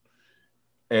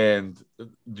 And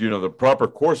the proper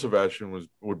course of action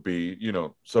would be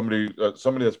somebody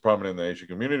that's prominent in the Asian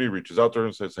community reaches out to her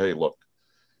and says, "Hey, look,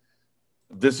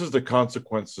 this is the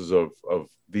consequences of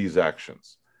these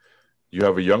actions. You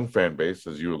have a young fan base,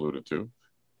 as you alluded to.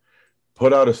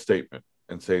 Put out a statement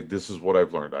and say, this is what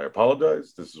I've learned. I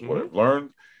apologize. This is what I've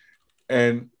learned."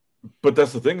 But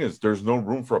that's the thing is, there's no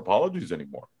room for apologies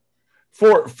anymore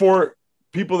for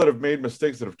people that have made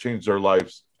mistakes that have changed their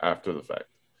lives after the fact.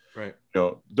 Right.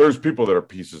 There's people that are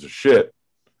pieces of shit,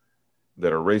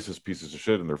 that are racist pieces of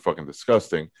shit, and they're fucking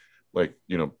disgusting. Like,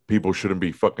 people shouldn't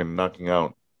be fucking knocking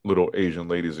out little Asian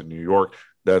ladies in New York.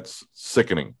 That's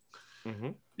sickening.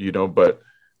 But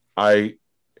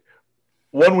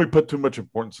we put too much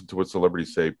importance into what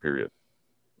celebrities say, period,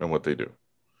 and what they do.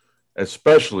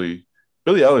 Especially,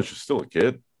 Billie Eilish is still a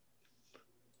kid,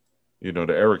 to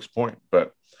Eric's point.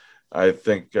 But I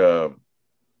think,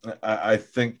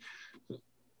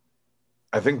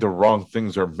 I think the wrong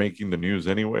things are making the news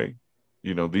anyway.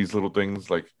 These little things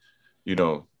like,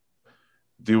 deal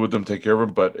with them, take care of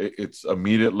them, but it's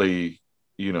immediately,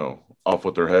 off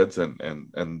with their heads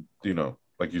and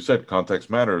like you said, context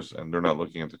matters, and they're not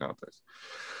looking into context.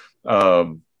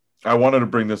 I wanted to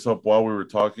bring this up while we were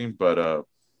talking, but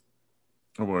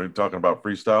we were talking about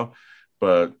freestyle,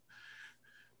 but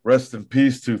rest in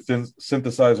peace to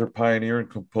synthesizer pioneer and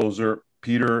composer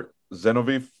Peter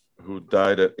Zenoviv, who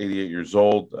died at 88 years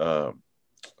old.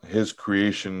 His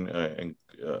creation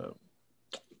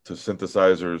to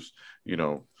synthesizers,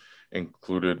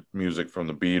 included music from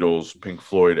the Beatles, Pink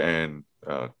Floyd, and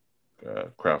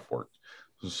Kraftwerk.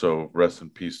 So rest in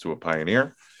peace to a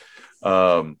pioneer.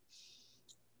 Guess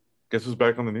who's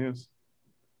back on the news?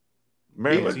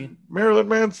 Marilyn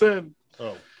Manson.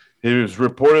 Oh. He was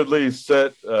reportedly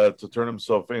set to turn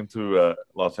himself into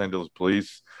Los Angeles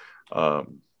police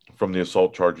from the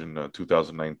assault charge in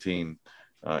 2019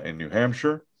 in New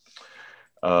Hampshire.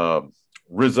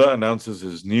 RZA announces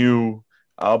his new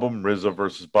album, RZA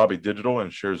versus Bobby Digital,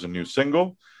 and shares a new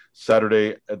single.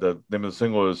 Saturday, the name of the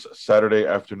single is Saturday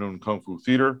Afternoon Kung Fu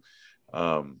Theater.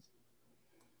 DJ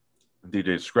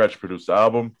Scratch produced the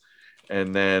album.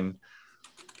 And then,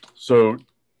 so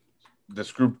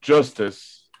this group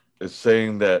Justice is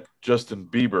saying that Justin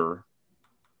Bieber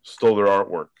stole their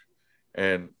artwork.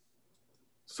 And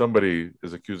somebody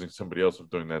is accusing somebody else of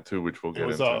doing that too, which we'll get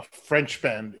into. It was a French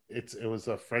band. It was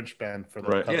a French band for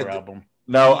the cover album.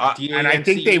 Now, I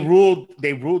think they ruled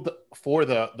for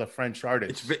the French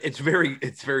artists. It's very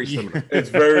similar. It's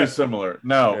very similar.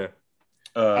 Now,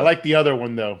 I like the other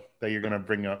one though that you're gonna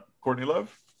bring up. Courtney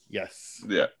Love. Yes.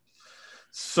 Yeah.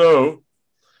 So,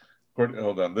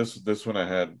 hold on. This one I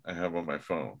have on my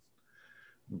phone,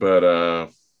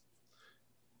 but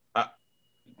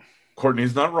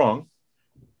Courtney's not wrong.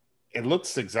 It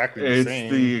looks exactly the same.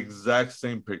 It's the exact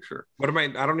same picture. What am I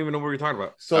don't even know what you're talking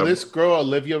about. So this girl,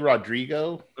 Olivia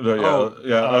Rodrigo,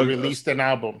 released an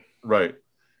album. Right.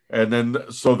 And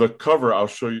then, so the cover, I'll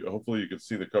show you. Hopefully you can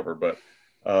see the cover, but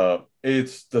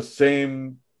it's the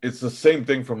same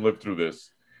thing from Live Through This.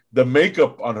 The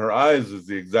makeup on her eyes is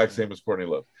the exact same as Courtney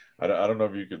Love. I don't know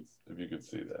if you could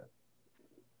see that.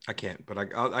 I can't, but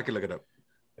I can look it up.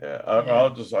 Yeah,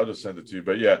 I'll just send it to you.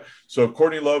 But yeah, so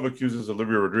Courtney Love accuses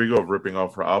Olivia Rodrigo of ripping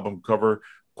off her album cover.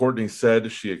 Courtney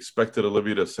said she expected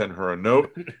Olivia to send her a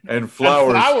note and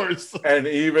flowers, and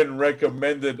even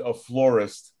recommended a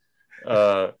florist.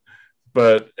 But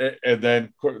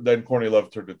then Courtney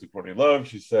Love turned into Courtney Love.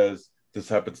 She says, "This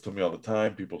happens to me all the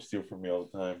time. People steal from me all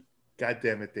the time." God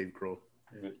damn it, Dave Grohl.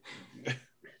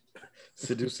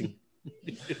 Seducing.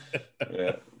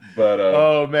 Yeah, but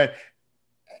oh man.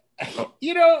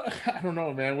 I don't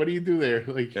know, man. What do you do there?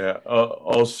 Like, yeah.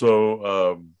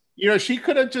 Also, she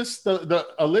could have just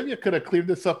Olivia could have cleared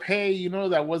this up. Hey,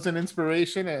 that wasn't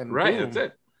inspiration, and right, boom. that's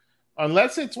it.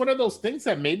 Unless it's one of those things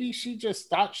that maybe she just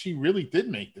thought she really did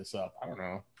make this up. I don't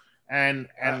know. And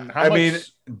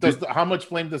how much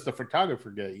blame does the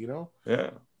photographer get? Yeah.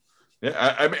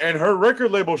 I mean, and her record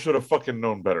label should have fucking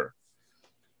known better.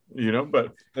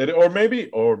 But or maybe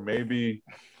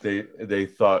they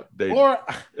thought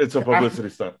it's a publicity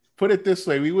stunt. Put it this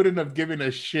way, we wouldn't have given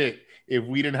a shit if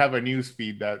we didn't have a news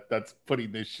feed that's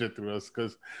putting this shit through us,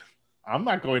 because I'm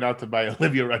not going out to buy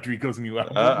Olivia Rodrigo's new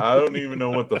album. I don't even know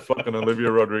what the fucking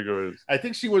Olivia Rodrigo is. I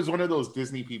think she was one of those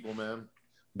Disney people, man.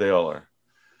 They all are.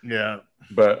 Yeah.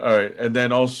 But all right. And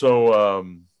then also,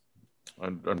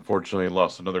 unfortunately,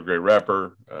 lost another great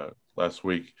rapper last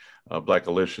week. Black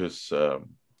Alicious,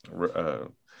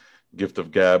 Gift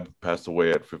of Gab, passed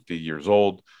away at 50 years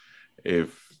old.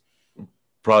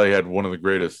 Probably had one of the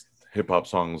greatest hip hop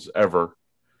songs ever,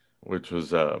 which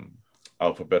was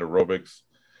Alphabet Aerobics.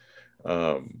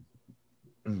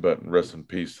 But rest in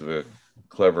peace to the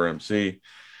clever MC.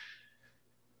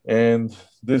 And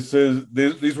these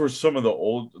were some of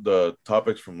the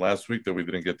topics from last week that we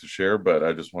didn't get to share, but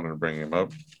I just wanted to bring them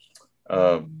up.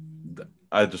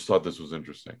 I just thought this was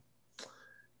interesting.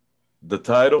 The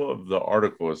title of the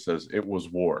article, it says, "It was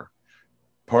war.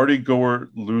 Party goer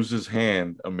loses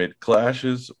hand amid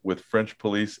clashes with French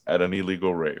police at an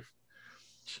illegal rave."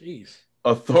 Jeez.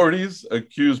 Authorities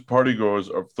accuse partygoers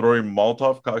of throwing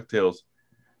Molotov cocktails,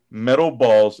 metal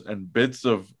balls, and bits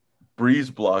of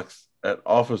breeze blocks at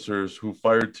officers who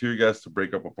fired tear gas to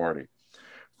break up a party.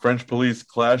 French police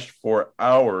clashed for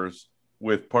hours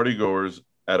with partygoers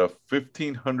at a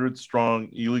 1,500-strong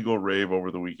illegal rave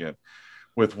over the weekend,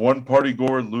 with one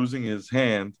partygoer losing his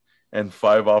hand and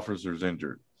 5 officers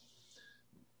injured.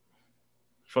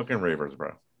 Fucking ravers,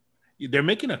 bro. They're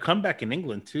making a comeback in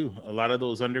England too. A lot of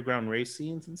those underground race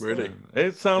scenes and stuff. Really?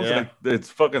 It sounds like it's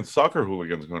fucking soccer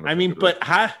hooligans going. I mean, but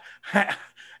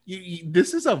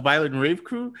this is a violent rave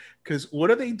crew, because what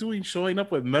are they doing showing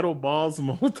up with metal balls and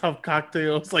Molotov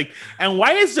cocktails? Like, and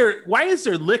why is there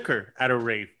liquor at a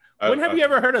rave? When have you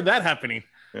ever heard of that happening?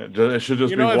 Yeah, it should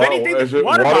just be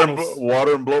water bottles,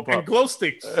 water and blow pop and glow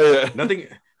sticks.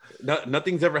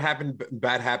 Nothing's ever happened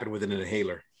with an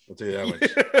inhaler. I'll tell you that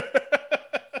much.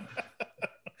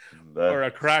 Or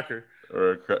a cracker.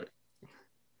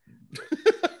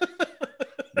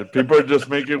 The people are just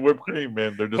making whipped cream,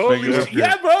 man. They're just making whipped cream.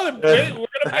 Yeah, bro.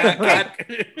 I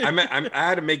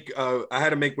had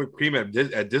to make whipped cream at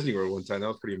Disney World one time. That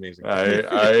was pretty amazing.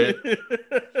 I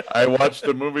watched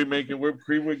the movie Making Whipped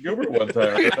Cream with Gilbert one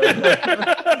time.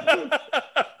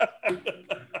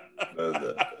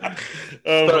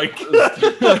 Oh my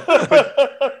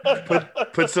God.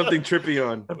 Put something trippy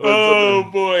on. Oh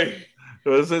boy.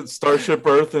 Was it Starship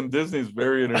Earth and Disney's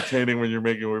very entertaining when you're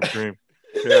making whipped cream?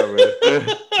 Yeah, man.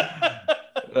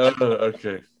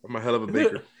 Okay. I'm a hell of a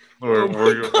baker. We're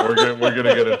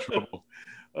gonna get in trouble.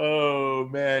 Oh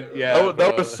man, yeah.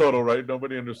 That was subtle, right?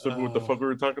 Nobody understood what the fuck we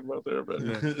were talking about there. But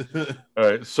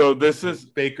all right, so this is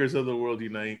Bakers of the World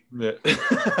Unite. Yeah.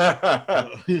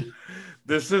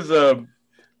 This is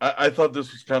I thought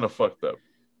this was kind of fucked up.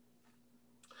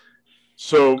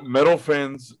 So metal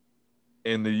fans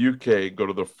in the UK go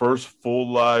to the first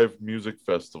full live music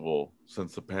festival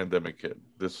since the pandemic hit.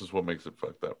 This is what makes it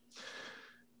fucked up.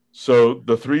 So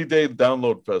the 3-day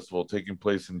download festival taking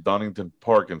place in Donington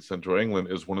Park in central England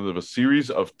is one of a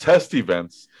series of test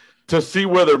events to see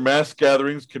whether mass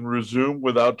gatherings can resume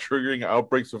without triggering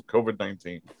outbreaks of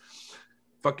COVID-19.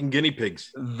 Fucking guinea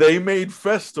pigs. They made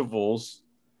festivals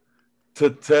to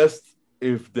test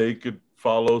if they could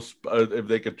if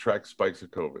they could track spikes of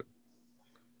COVID.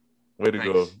 Way to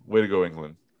go,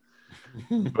 England.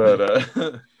 But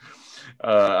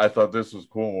I thought this was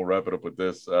cool. We'll wrap it up with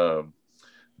this.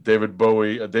 David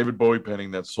Bowie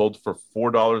painting that sold for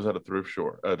 $4 at a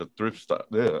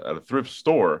thrift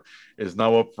store is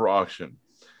now up for auction.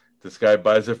 This guy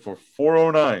buys it for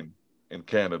 $409 in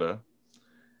Canada,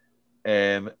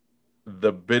 and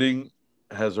the bidding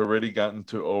has already gotten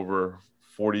to over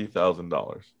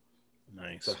 $40,000.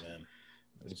 Nice, man.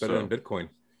 It's better than Bitcoin.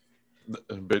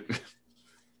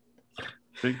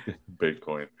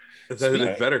 Bitcoin. It's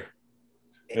better.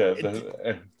 Yeah,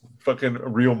 fucking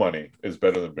real money is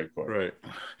better than Bitcoin. Right.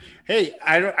 Hey,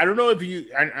 I don't know if you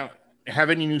have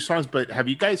any new songs, but have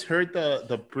you guys heard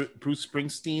the Bruce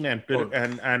Springsteen and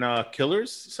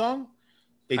Killers song?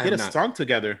 They did a song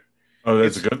together. Oh,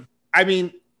 that's good. I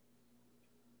mean,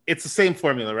 it's the same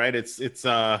formula, right? It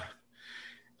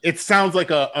sounds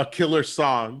like a Killer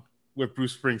song with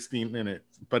Bruce Springsteen in it,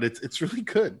 but it's really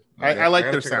good. I like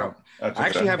their sound. I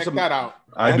actually have some that out.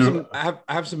 I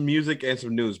have some music and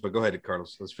some news, but go ahead,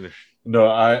 Carlos. Let's finish. No,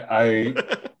 I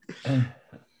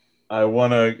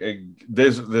want to.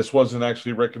 This wasn't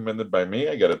actually recommended by me.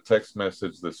 I got a text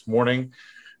message this morning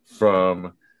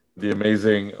from the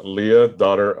amazing Leah,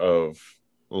 daughter of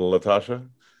Latasha.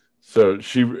 So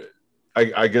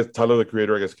I guess Tyler, the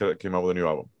creator, came out with a new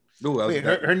album. Ooh, wait,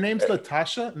 her name's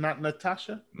Latasha, not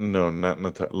Natasha? No, not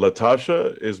Natasha.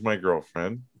 Latasha is my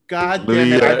girlfriend. God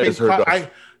damn it! Leah is her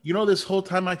daughter. This whole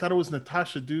time I thought it was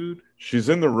Natasha, dude. She's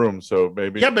in the room, so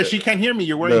maybe. Yeah, but she can't hear me.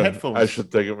 You're wearing headphones. I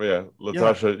should take it. Yeah,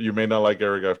 Natasha, you may not like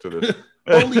Eric after this.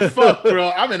 Holy fuck,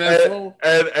 bro! I'm an asshole.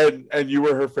 And you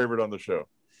were her favorite on the show.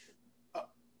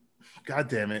 God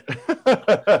damn it!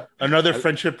 Another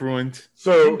friendship ruined.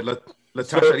 So,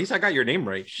 Latasha, at least I got your name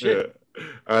right. Shit.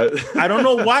 Yeah. I don't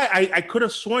know why. I could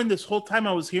have sworn this whole time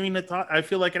I was hearing Natasha. I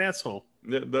feel like an asshole.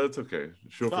 Yeah, that's okay.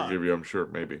 She'll forgive you. I'm sure.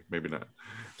 Maybe not.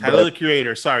 Tyler, the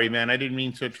Creator. Sorry, man. I didn't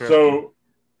mean to interrupt.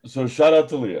 So shout out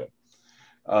to Leah.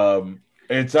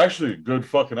 It's actually a good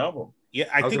fucking album. Yeah,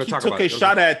 I think he took a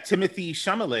shot at Timothy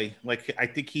Chalamet. Like, I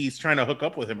think he's trying to hook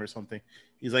up with him or something.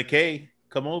 He's like, hey,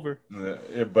 come over.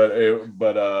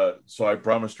 So I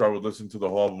promised her I would listen to the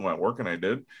whole album at work, and I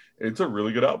did. It's a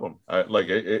really good album. I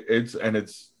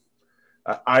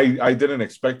didn't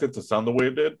expect it to sound the way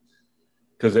it did,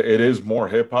 because it is more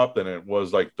hip hop than it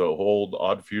was like the whole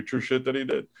Odd Future shit that he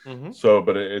did. Mm-hmm. So,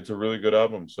 but it's a really good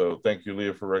album. So thank you,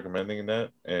 Leah, for recommending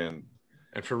that and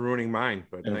for ruining mine.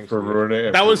 But and thanks for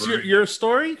ruining that was your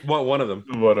story. One of them.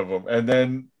 One of them, and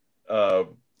then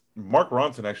Mark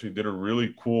Ronson actually did a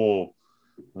really cool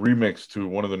remix to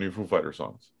one of the new Foo Fighters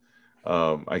songs.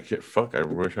 I wish I would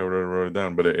have wrote it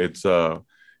down, but it's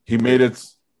he made it.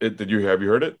 Have you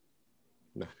heard it?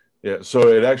 No. Yeah, so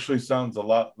it actually sounds a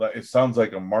lot like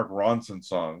a Mark Ronson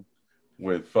song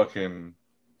with fucking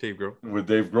Dave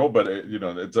Grohl, but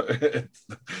it's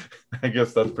I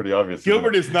guess that's pretty obvious.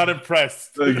 Gilbert is not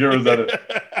impressed. Gilbert's not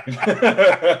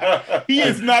he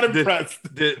is not impressed.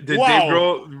 Did wow. Dave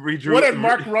Grohl redrew? What did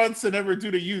Mark Ronson ever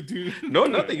do to you, dude? No,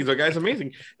 nothing. The guy's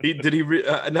amazing.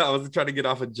 No, I was trying to get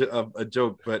off a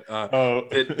joke, but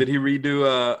did he redo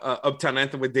Uptown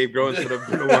Anthem with Dave Grohl instead of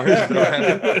Bruno Mars?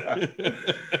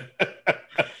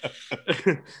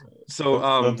 So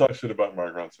don't talk shit about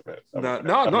Mark Ronson, man.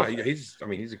 No, he's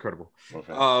incredible.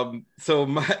 Okay.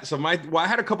 I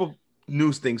had a couple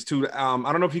news things too.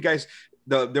 I don't know if you guys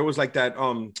there was like that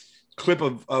clip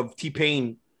of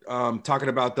T-Pain talking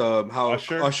about how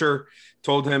Usher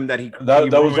told him that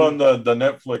that was on the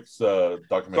Netflix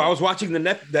documentary. So I was watching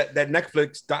that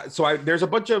Netflix there's a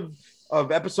bunch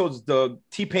of episodes. The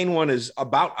T-Pain one is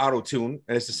about auto-tune,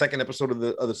 and it's the second episode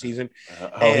of the season.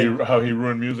 How he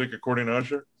ruined music according to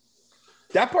Usher.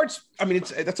 That part's,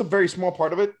 that's a very small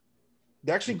part of it.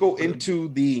 They actually go into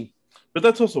the... But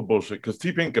that's also bullshit, because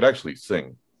T-Pain could actually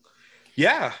sing.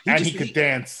 Yeah. He could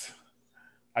dance.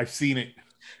 I've seen it.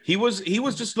 He was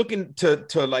just looking to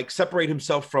like separate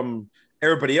himself from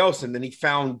everybody else, and then he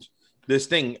found this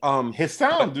thing. His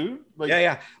sound, dude.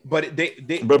 Yeah. But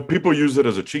But people use it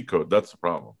as a cheat code. That's the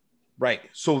problem. Right.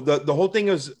 So the whole thing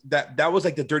is that was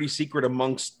like the dirty secret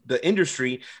amongst the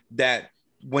industry, that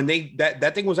when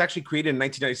that thing was actually created in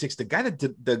 1996, the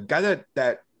guy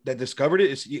that discovered it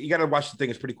is, you got to watch the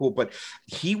thing. It's pretty cool, but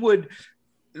he would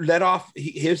let off,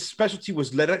 his specialty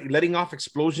was letting off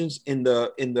explosions in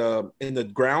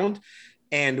the ground,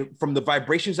 and from the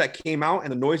vibrations that came out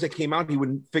and the noise that came out, he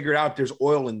would figure out if there's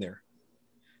oil in there.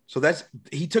 So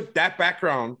he took that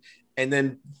background and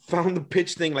then found the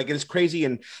pitch thing. Like, it's crazy.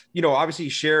 And, obviously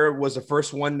Cher was the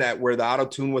first one where the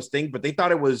auto-tune was thing, but they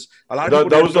thought it was a lot of people.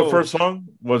 That was the first song?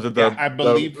 Was it that? I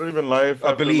believe. Even Life?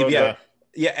 I believe, yeah.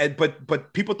 Yeah,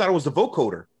 but people thought it was the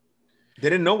vocoder. They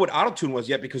didn't know what auto-tune was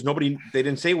yet, because they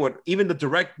didn't say what, even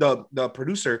the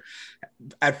producer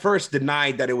at first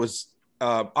denied that it was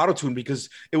auto-tune, because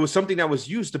it was something that was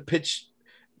used to pitch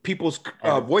people's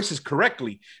voices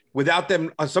correctly without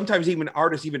them sometimes even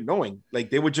artists even knowing.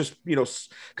 Like, they would just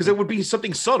because it would be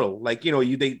something subtle, like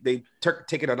they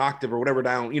take it an octave or whatever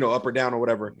down, up or down or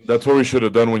whatever. That's what we should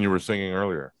have done when you were singing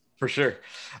earlier, for sure.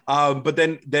 But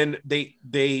then the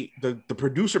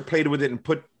producer played with it and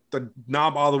put the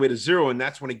knob all the way to 0, and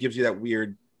that's when it gives you that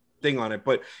weird thing on it.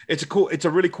 But it's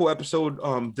a really cool episode.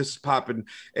 This is pop, and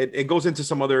it goes into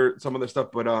some other stuff,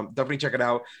 but definitely check it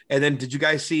out. And then, did you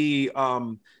guys see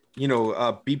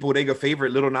Beat Bodega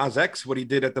favorite Lil Nas X, what he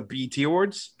did at the BET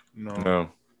Awards? No.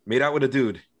 Made out with a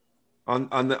dude on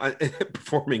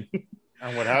performing.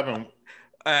 And what happened?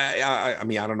 I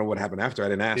don't know what happened after. I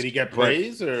didn't ask. Did he get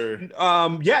praise or?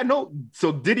 Yeah, no.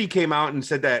 So Diddy came out and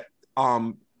said that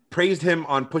praised him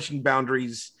on pushing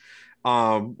boundaries,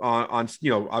 on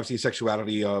obviously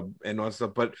sexuality and all that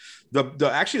stuff. But the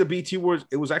BET Awards,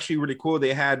 it was actually really cool.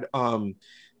 They had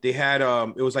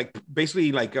it was like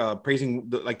basically like praising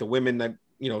the women that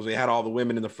they had all the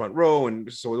women in the front row,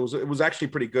 and so it was actually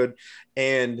pretty good.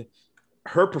 And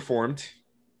her performed,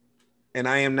 and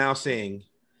I am now saying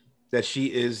that she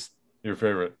is your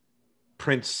favorite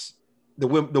Prince, the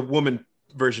woman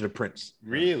version of Prince.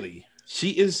 Really?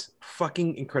 She is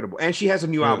fucking incredible, and she has a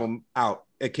new album out,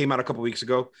 It came out a couple weeks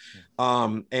ago,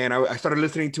 and I started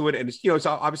listening to it, and it's it's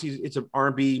obviously it's an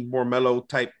R&B, more mellow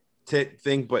type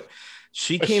thing, but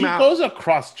she goes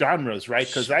across genres, right?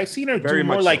 Because I've seen her do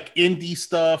more like indie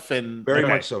stuff and very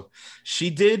much so.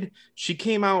 She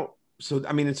came out. So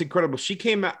I mean, it's incredible. She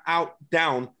came out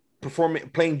down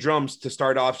playing drums to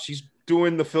start off. She's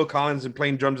doing the Phil Collins and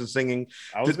playing drums and singing.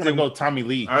 I was gonna go Tommy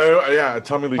Lee.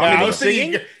 Tommy Lee. I was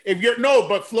singing. If you're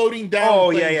but floating down. Oh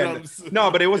yeah. Drums.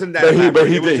 No, but it wasn't that. But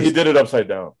he did it upside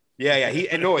down. Yeah.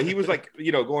 He was like,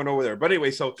 going over there. But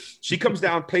anyway, so she comes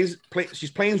down,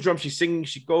 she's playing drums, she's singing,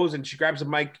 she goes and she grabs a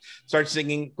mic, starts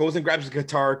singing, goes and grabs a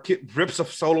guitar, rips a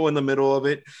solo in the middle of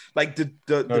it. Like the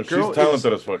girl, she's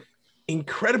talented as fuck.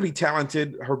 Incredibly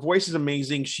talented. Her voice is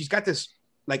amazing. She's got this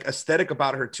like aesthetic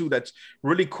about her too that's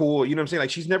really cool. You know what I'm saying? Like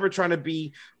she's never trying to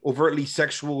be overtly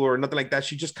sexual or nothing like that.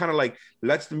 She just kind of like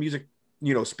lets the music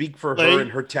speak for her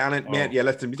and her talent. Man, yeah,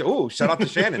 lets the music. Oh, shout out to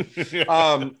Shannon.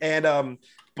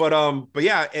 But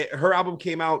yeah, her album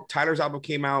came out. Tyler's album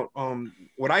came out.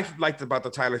 What I liked about the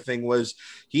Tyler thing was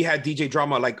he had DJ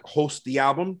Drama like host the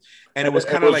album, and it was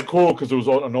kind of like cool because it was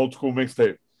an old school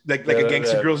mixtape, like a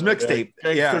Gangsta Girls mixtape.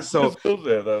 Yeah, so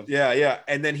yeah,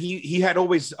 and then he had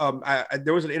always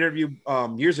there was an interview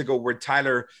years ago where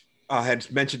Tyler had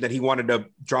mentioned that he wanted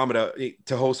Drama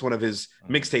to host one of his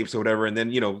mixtapes or whatever, and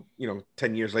then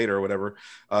 10 years later or whatever,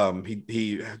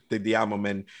 he did the album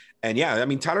and yeah, I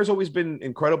mean Tyler's always been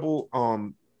incredible.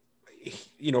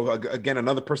 Again,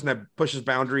 another person that pushes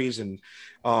boundaries and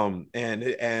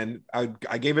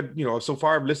I gave it, so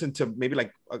far I've listened to maybe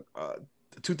like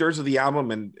 2/3 of the album,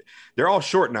 and they're all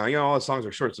short now. All the songs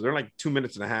are short, so they're like 2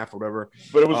 minutes and a half or whatever.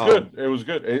 But it was good. It was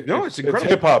good. It's incredible. It's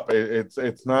hip hop.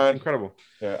 It's not incredible.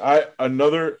 Yeah,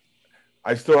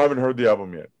 I still haven't heard the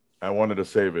album yet. I wanted to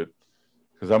save it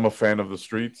because I'm a fan of the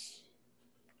Streets.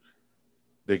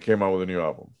 They came out with a new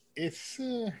album. It's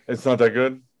not that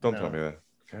good. Don't tell me that.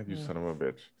 God, you son of a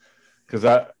bitch. Because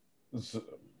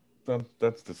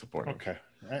that's disappointing. Okay.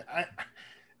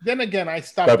 Then again, I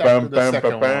stopped after the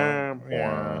second one.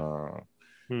 Yeah.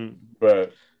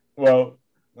 But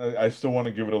I still want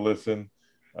to give it a listen.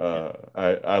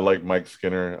 I like Mike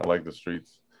Skinner. I like the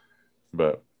Streets.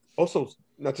 But also,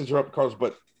 not to interrupt, Carlos,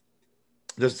 but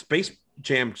the Space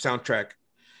Jam soundtrack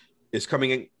is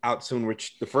coming out soon,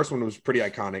 which the first one was pretty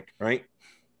iconic, right?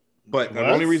 But the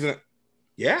only reason,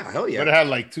 hell yeah. But it had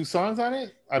like 2 songs on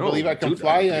it. I Believe I Can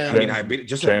Fly.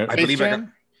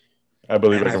 I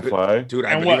believe I can fly. Dude,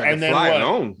 I believe I can fly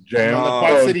alone. Jam. The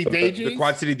Quad City DJ. The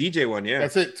Quad City DJ one, yeah.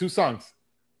 That's it. 2 songs.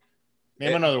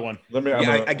 Name another one.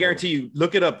 I guarantee you.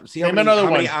 Look it up. See how name many, another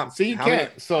how one. Many, See, you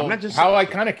can't. So how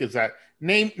iconic is that?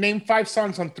 Name 5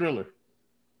 songs on Thriller.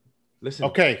 Listen.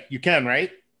 Okay, you can,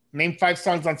 right? Name 5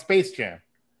 songs on Space Jam.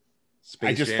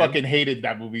 I just fucking hated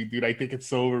that movie, dude. I think it's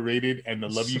so overrated, and the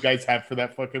love you guys have for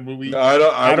that fucking movie. No,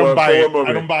 I don't buy it.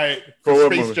 I don't buy it. For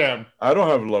Space Jam. I don't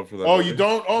have love for that. Oh, movie. You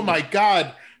don't? Oh my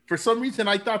god! For some reason,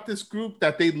 I thought this group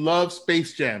that they love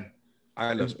Space Jam.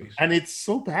 I love Space Jam, and it's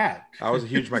so bad. I was a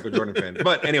huge Michael Jordan fan,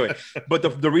 but anyway,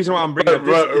 the reason why I'm bringing up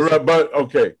this but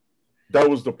okay, that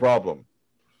was the problem.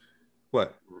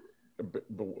 What?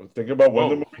 Think about when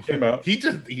the movie came out. He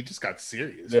just got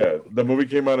serious. Yeah, the movie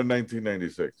came out in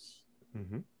 1996.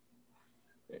 Mm-hmm.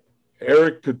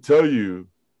 Eric could tell you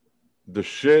the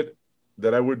shit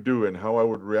that I would do and how I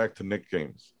would react to Knicks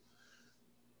games.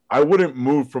 I wouldn't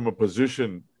move from a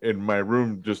position in my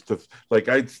room just to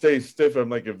I'd stay stiff. I'm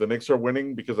like, if the Knicks are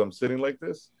winning because I'm sitting like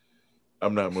this,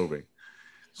 I'm not moving.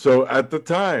 So at the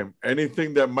time,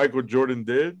 anything that Michael Jordan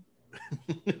did,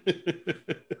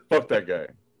 fuck that guy.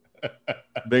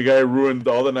 The guy ruined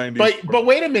all the 90s. But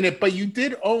wait a minute. But you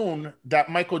did own that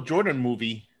Michael Jordan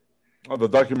movie. Oh, the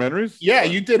documentaries? Yeah,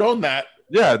 you did own that.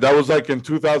 Yeah, that was like in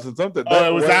 2000 something.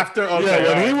 It was after. Okay,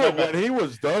 yeah, when he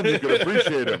was done, you could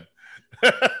appreciate him.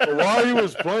 But while he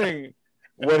was playing,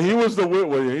 when he was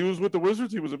with the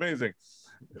Wizards, he was amazing.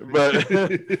 But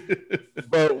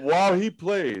while he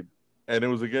played, and it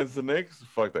was against the Knicks,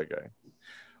 fuck that guy.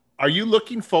 Are you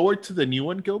looking forward to the new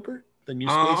one, Gilbert? The new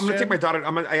Space I'm gonna take my daughter. I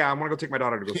want to go take my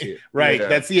daughter to go see it. Right,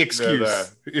 that's the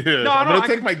excuse. No, I'm gonna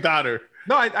take my daughter.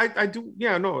 No, I do.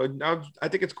 Yeah, no, I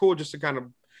think it's cool just to kind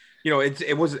of,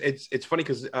 it's funny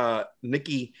because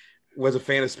Nikki was a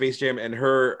fan of Space Jam and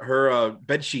her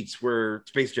bed sheets were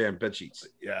Space Jam bed sheets.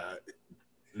 Yeah,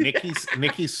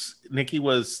 Nikki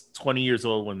was 20 years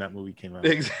old when that movie came out.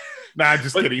 Exactly. Nah, I'm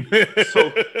just kidding. But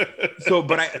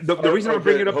the reason I'm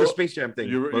bringing up the Space Jam thing.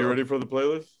 You ready for the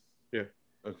playlist? Yeah.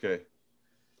 Okay.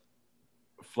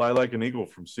 Fly Like an Eagle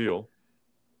from Seal.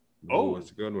 Oh, that's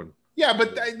a good one. Yeah,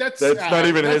 but that's not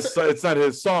even his. It's not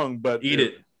his song, but Eat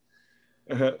It.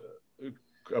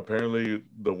 apparently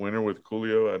the winner with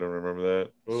Coolio. I don't remember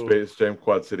that. Ooh. Space Jam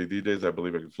Quad City DJs. I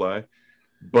Believe I Can Fly.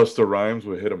 Busta Rhymes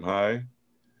with Hit 'Em High.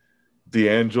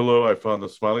 D'Angelo, I Found the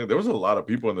Smiling. There was a lot of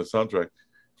people in the soundtrack.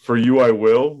 For You I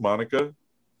Will, Monica.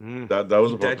 That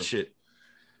was that shit.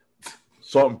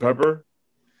 Salt and Pepper.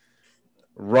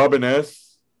 Robin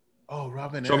S. Oh,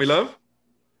 Robin Show S. Me Love?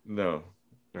 No.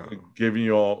 Giving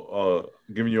you all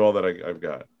that I've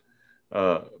got.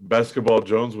 Basketball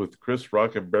Jones with Chris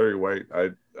Rock and Barry White.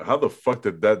 How the fuck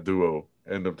did that duo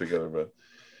end up together,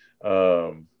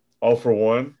 man? All for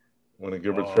One, one of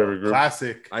Gilbert's favorite groups.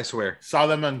 Classic. I swear. Saw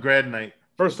them on grad night.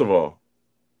 First of all,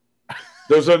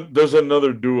 there's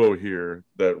another duo here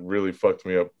that really fucked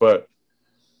me up. But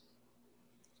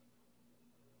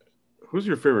who's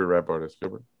your favorite rap artist,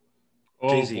 Gilbert? Oh,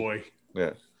 Jay-Z. Boy.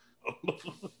 Yeah.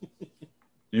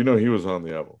 You know he was on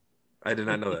the album. I did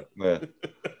not know that. Yeah.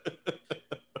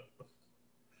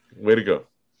 Way to go.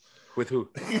 With who?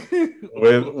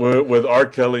 with R.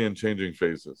 Kelly and Changing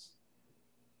Faces.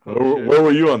 Where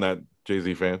were you on that,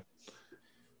 Jay-Z fan?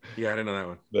 Yeah, I didn't know that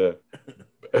one. Yeah.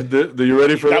 Are you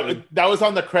ready for that was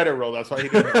on the credit roll. That's why he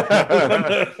didn't.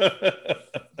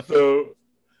 So,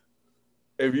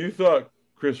 if you thought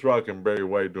Chris Rock and Barry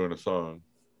White doing a song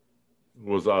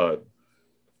was odd,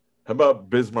 how about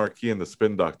Biz Markie and the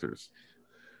Spin Doctors?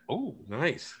 Oh,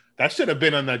 nice. That should have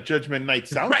been on the Judgment Night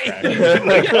soundtrack.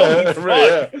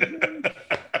 Right.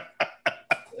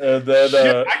 And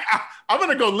then I'm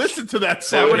gonna go listen to that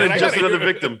song. That would have just another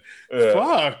victim. Yeah.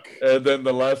 Fuck. And then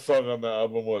the last song on the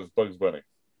album was Bugs Bunny.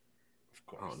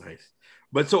 Oh, nice.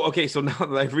 But so now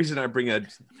the reason I bring and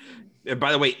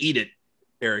by the way, Eat It,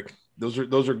 Eric. Those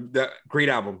are that great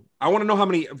album. I want to know how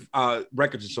many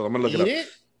records it's sold. I'm gonna look it up.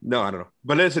 No, I don't know.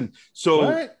 But listen,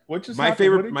 so my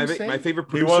favorite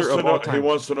producer of all time. He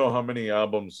wants to know how many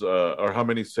albums or how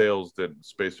many sales did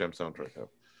Space Jam soundtrack have.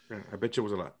 Yeah, I bet you it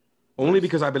was a lot. Only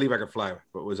because I Believe I Could Fly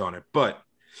was on it. But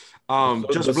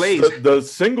Just Blaze. The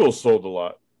single sold a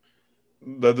lot.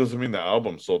 That doesn't mean the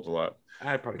album sold a lot.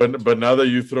 But now that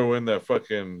you throw in that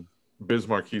fucking Biz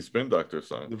Markie Spin Doctor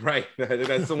song. Right.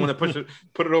 That's someone that put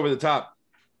it over the top.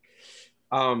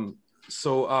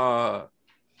 So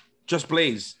Just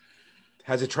Blaze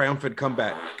has a triumphant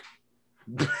comeback.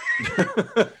 Did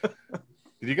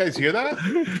you guys hear that?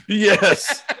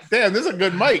 Yes. Damn, this is a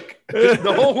good mic.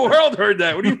 The whole world heard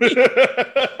that. What do you mean?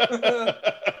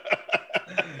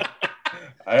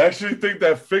 I actually think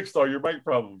that fixed all your mic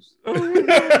problems.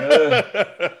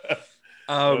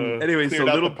 Anyway, so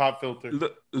little pop filter,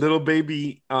 little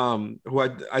baby, who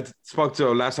I spoke to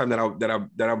last time that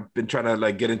I've been trying to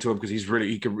like get into him because he's a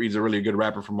really good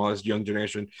rapper from all this young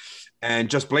generation, and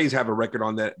Just Blaze have a record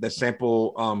on that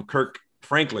sample Kirk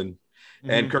Franklin,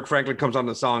 and Kirk Franklin comes on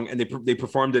the song and they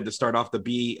performed it to start off the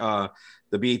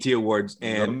BET Awards.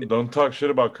 And don't talk shit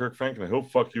about Kirk Franklin. He'll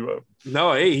fuck you up.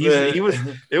 No, hey, it was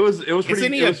pretty.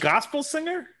 Isn't he a gospel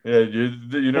singer? Yeah,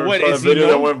 you never saw the video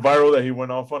that went viral that he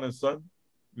went off on his son?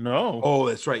 No. Oh,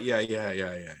 that's right. Yeah.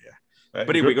 But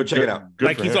anyway, go check it out.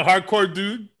 Like he's a hardcore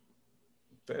dude.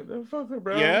 Fucker,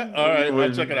 bro. Yeah. All right.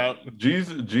 I'll check it out.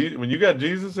 Jesus, when you got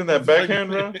Jesus in that backhand,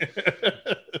 bro,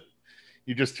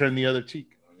 you just turn the other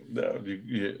cheek. No,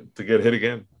 to get hit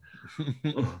again.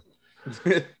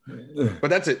 But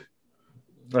that's it.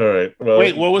 All right. Well,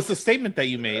 wait, what was the statement that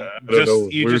you made?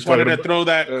 You just wanted to throw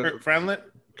that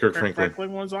Kirk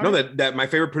Franklin was on. No, that my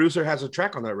favorite producer has a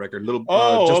track on that record.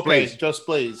 Just Blaze. Just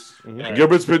Blaze. Mm-hmm.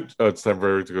 Gilbert's been. It's time for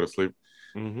Eric to go to sleep.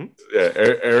 Mm-hmm. Yeah,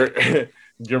 Eric.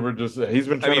 Gilbert he's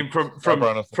been. I mean, from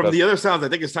the other sounds, I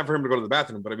think it's time for him to go to the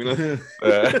bathroom. But I mean,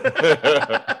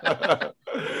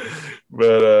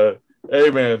 but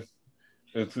hey, man.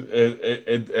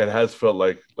 It has felt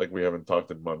like we haven't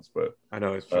talked in months, but I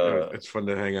know it's fun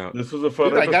to hang out. This was a fun.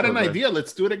 Dude, I got an idea.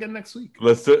 Let's do it again next week.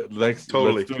 Let's do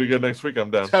it again next week.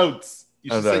 I'm down. Totes.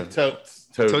 You should say totes.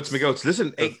 Totes me goats.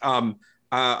 Listen, hey,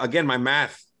 again, my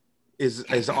math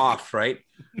is off, right?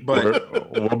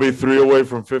 But we'll be 3 away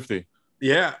from 50.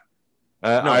 Yeah.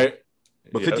 But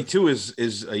 52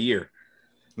 is a year.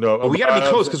 No, but we got to be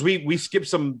close because we skipped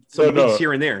some weeks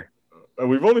here and there.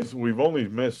 We've only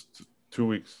missed 2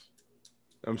 weeks.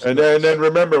 And then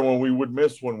remember when we would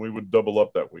miss one, we would double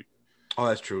up that week. Oh,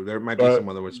 that's true. There might be some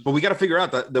other ones, but we got to figure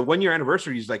out that the 1 year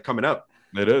anniversary is like coming up.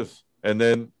 It is, and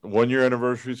then 1 year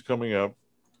anniversary is coming up.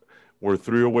 We're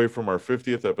 3 away from our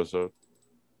 50th episode.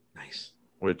 Nice.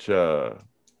 Which I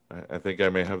think I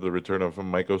may have the return of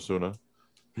Mike Osuna.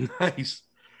 Nice.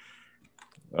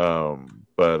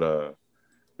 But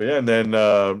yeah, and then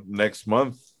next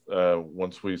month,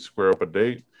 once we square up a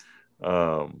date,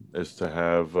 is to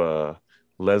have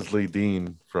Leslie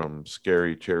Dean from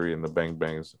Scary Cherry and the Bang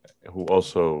Bangs, who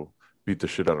also beat the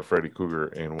shit out of Freddy Krueger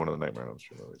in one of the Nightmare on Elm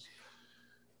Street movies?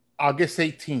 August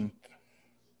 18th.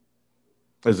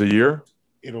 Is a year?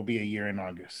 It'll be a year in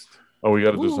August. Oh, we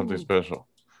got to do something special.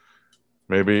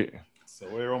 Maybe. So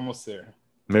we're almost there.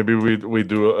 Maybe we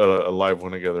do a live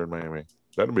one together in Miami.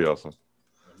 That'd be awesome.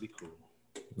 That'd be cool.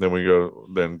 Then we go.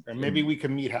 Then or maybe we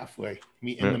can meet halfway.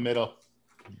 Meet in the middle.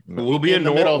 We'll be in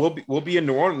New Orleans. We'll be in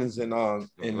New Orleans in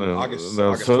August.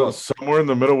 No, August somewhere in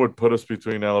the middle would put us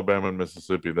between Alabama and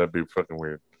Mississippi. That'd be fucking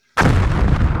weird.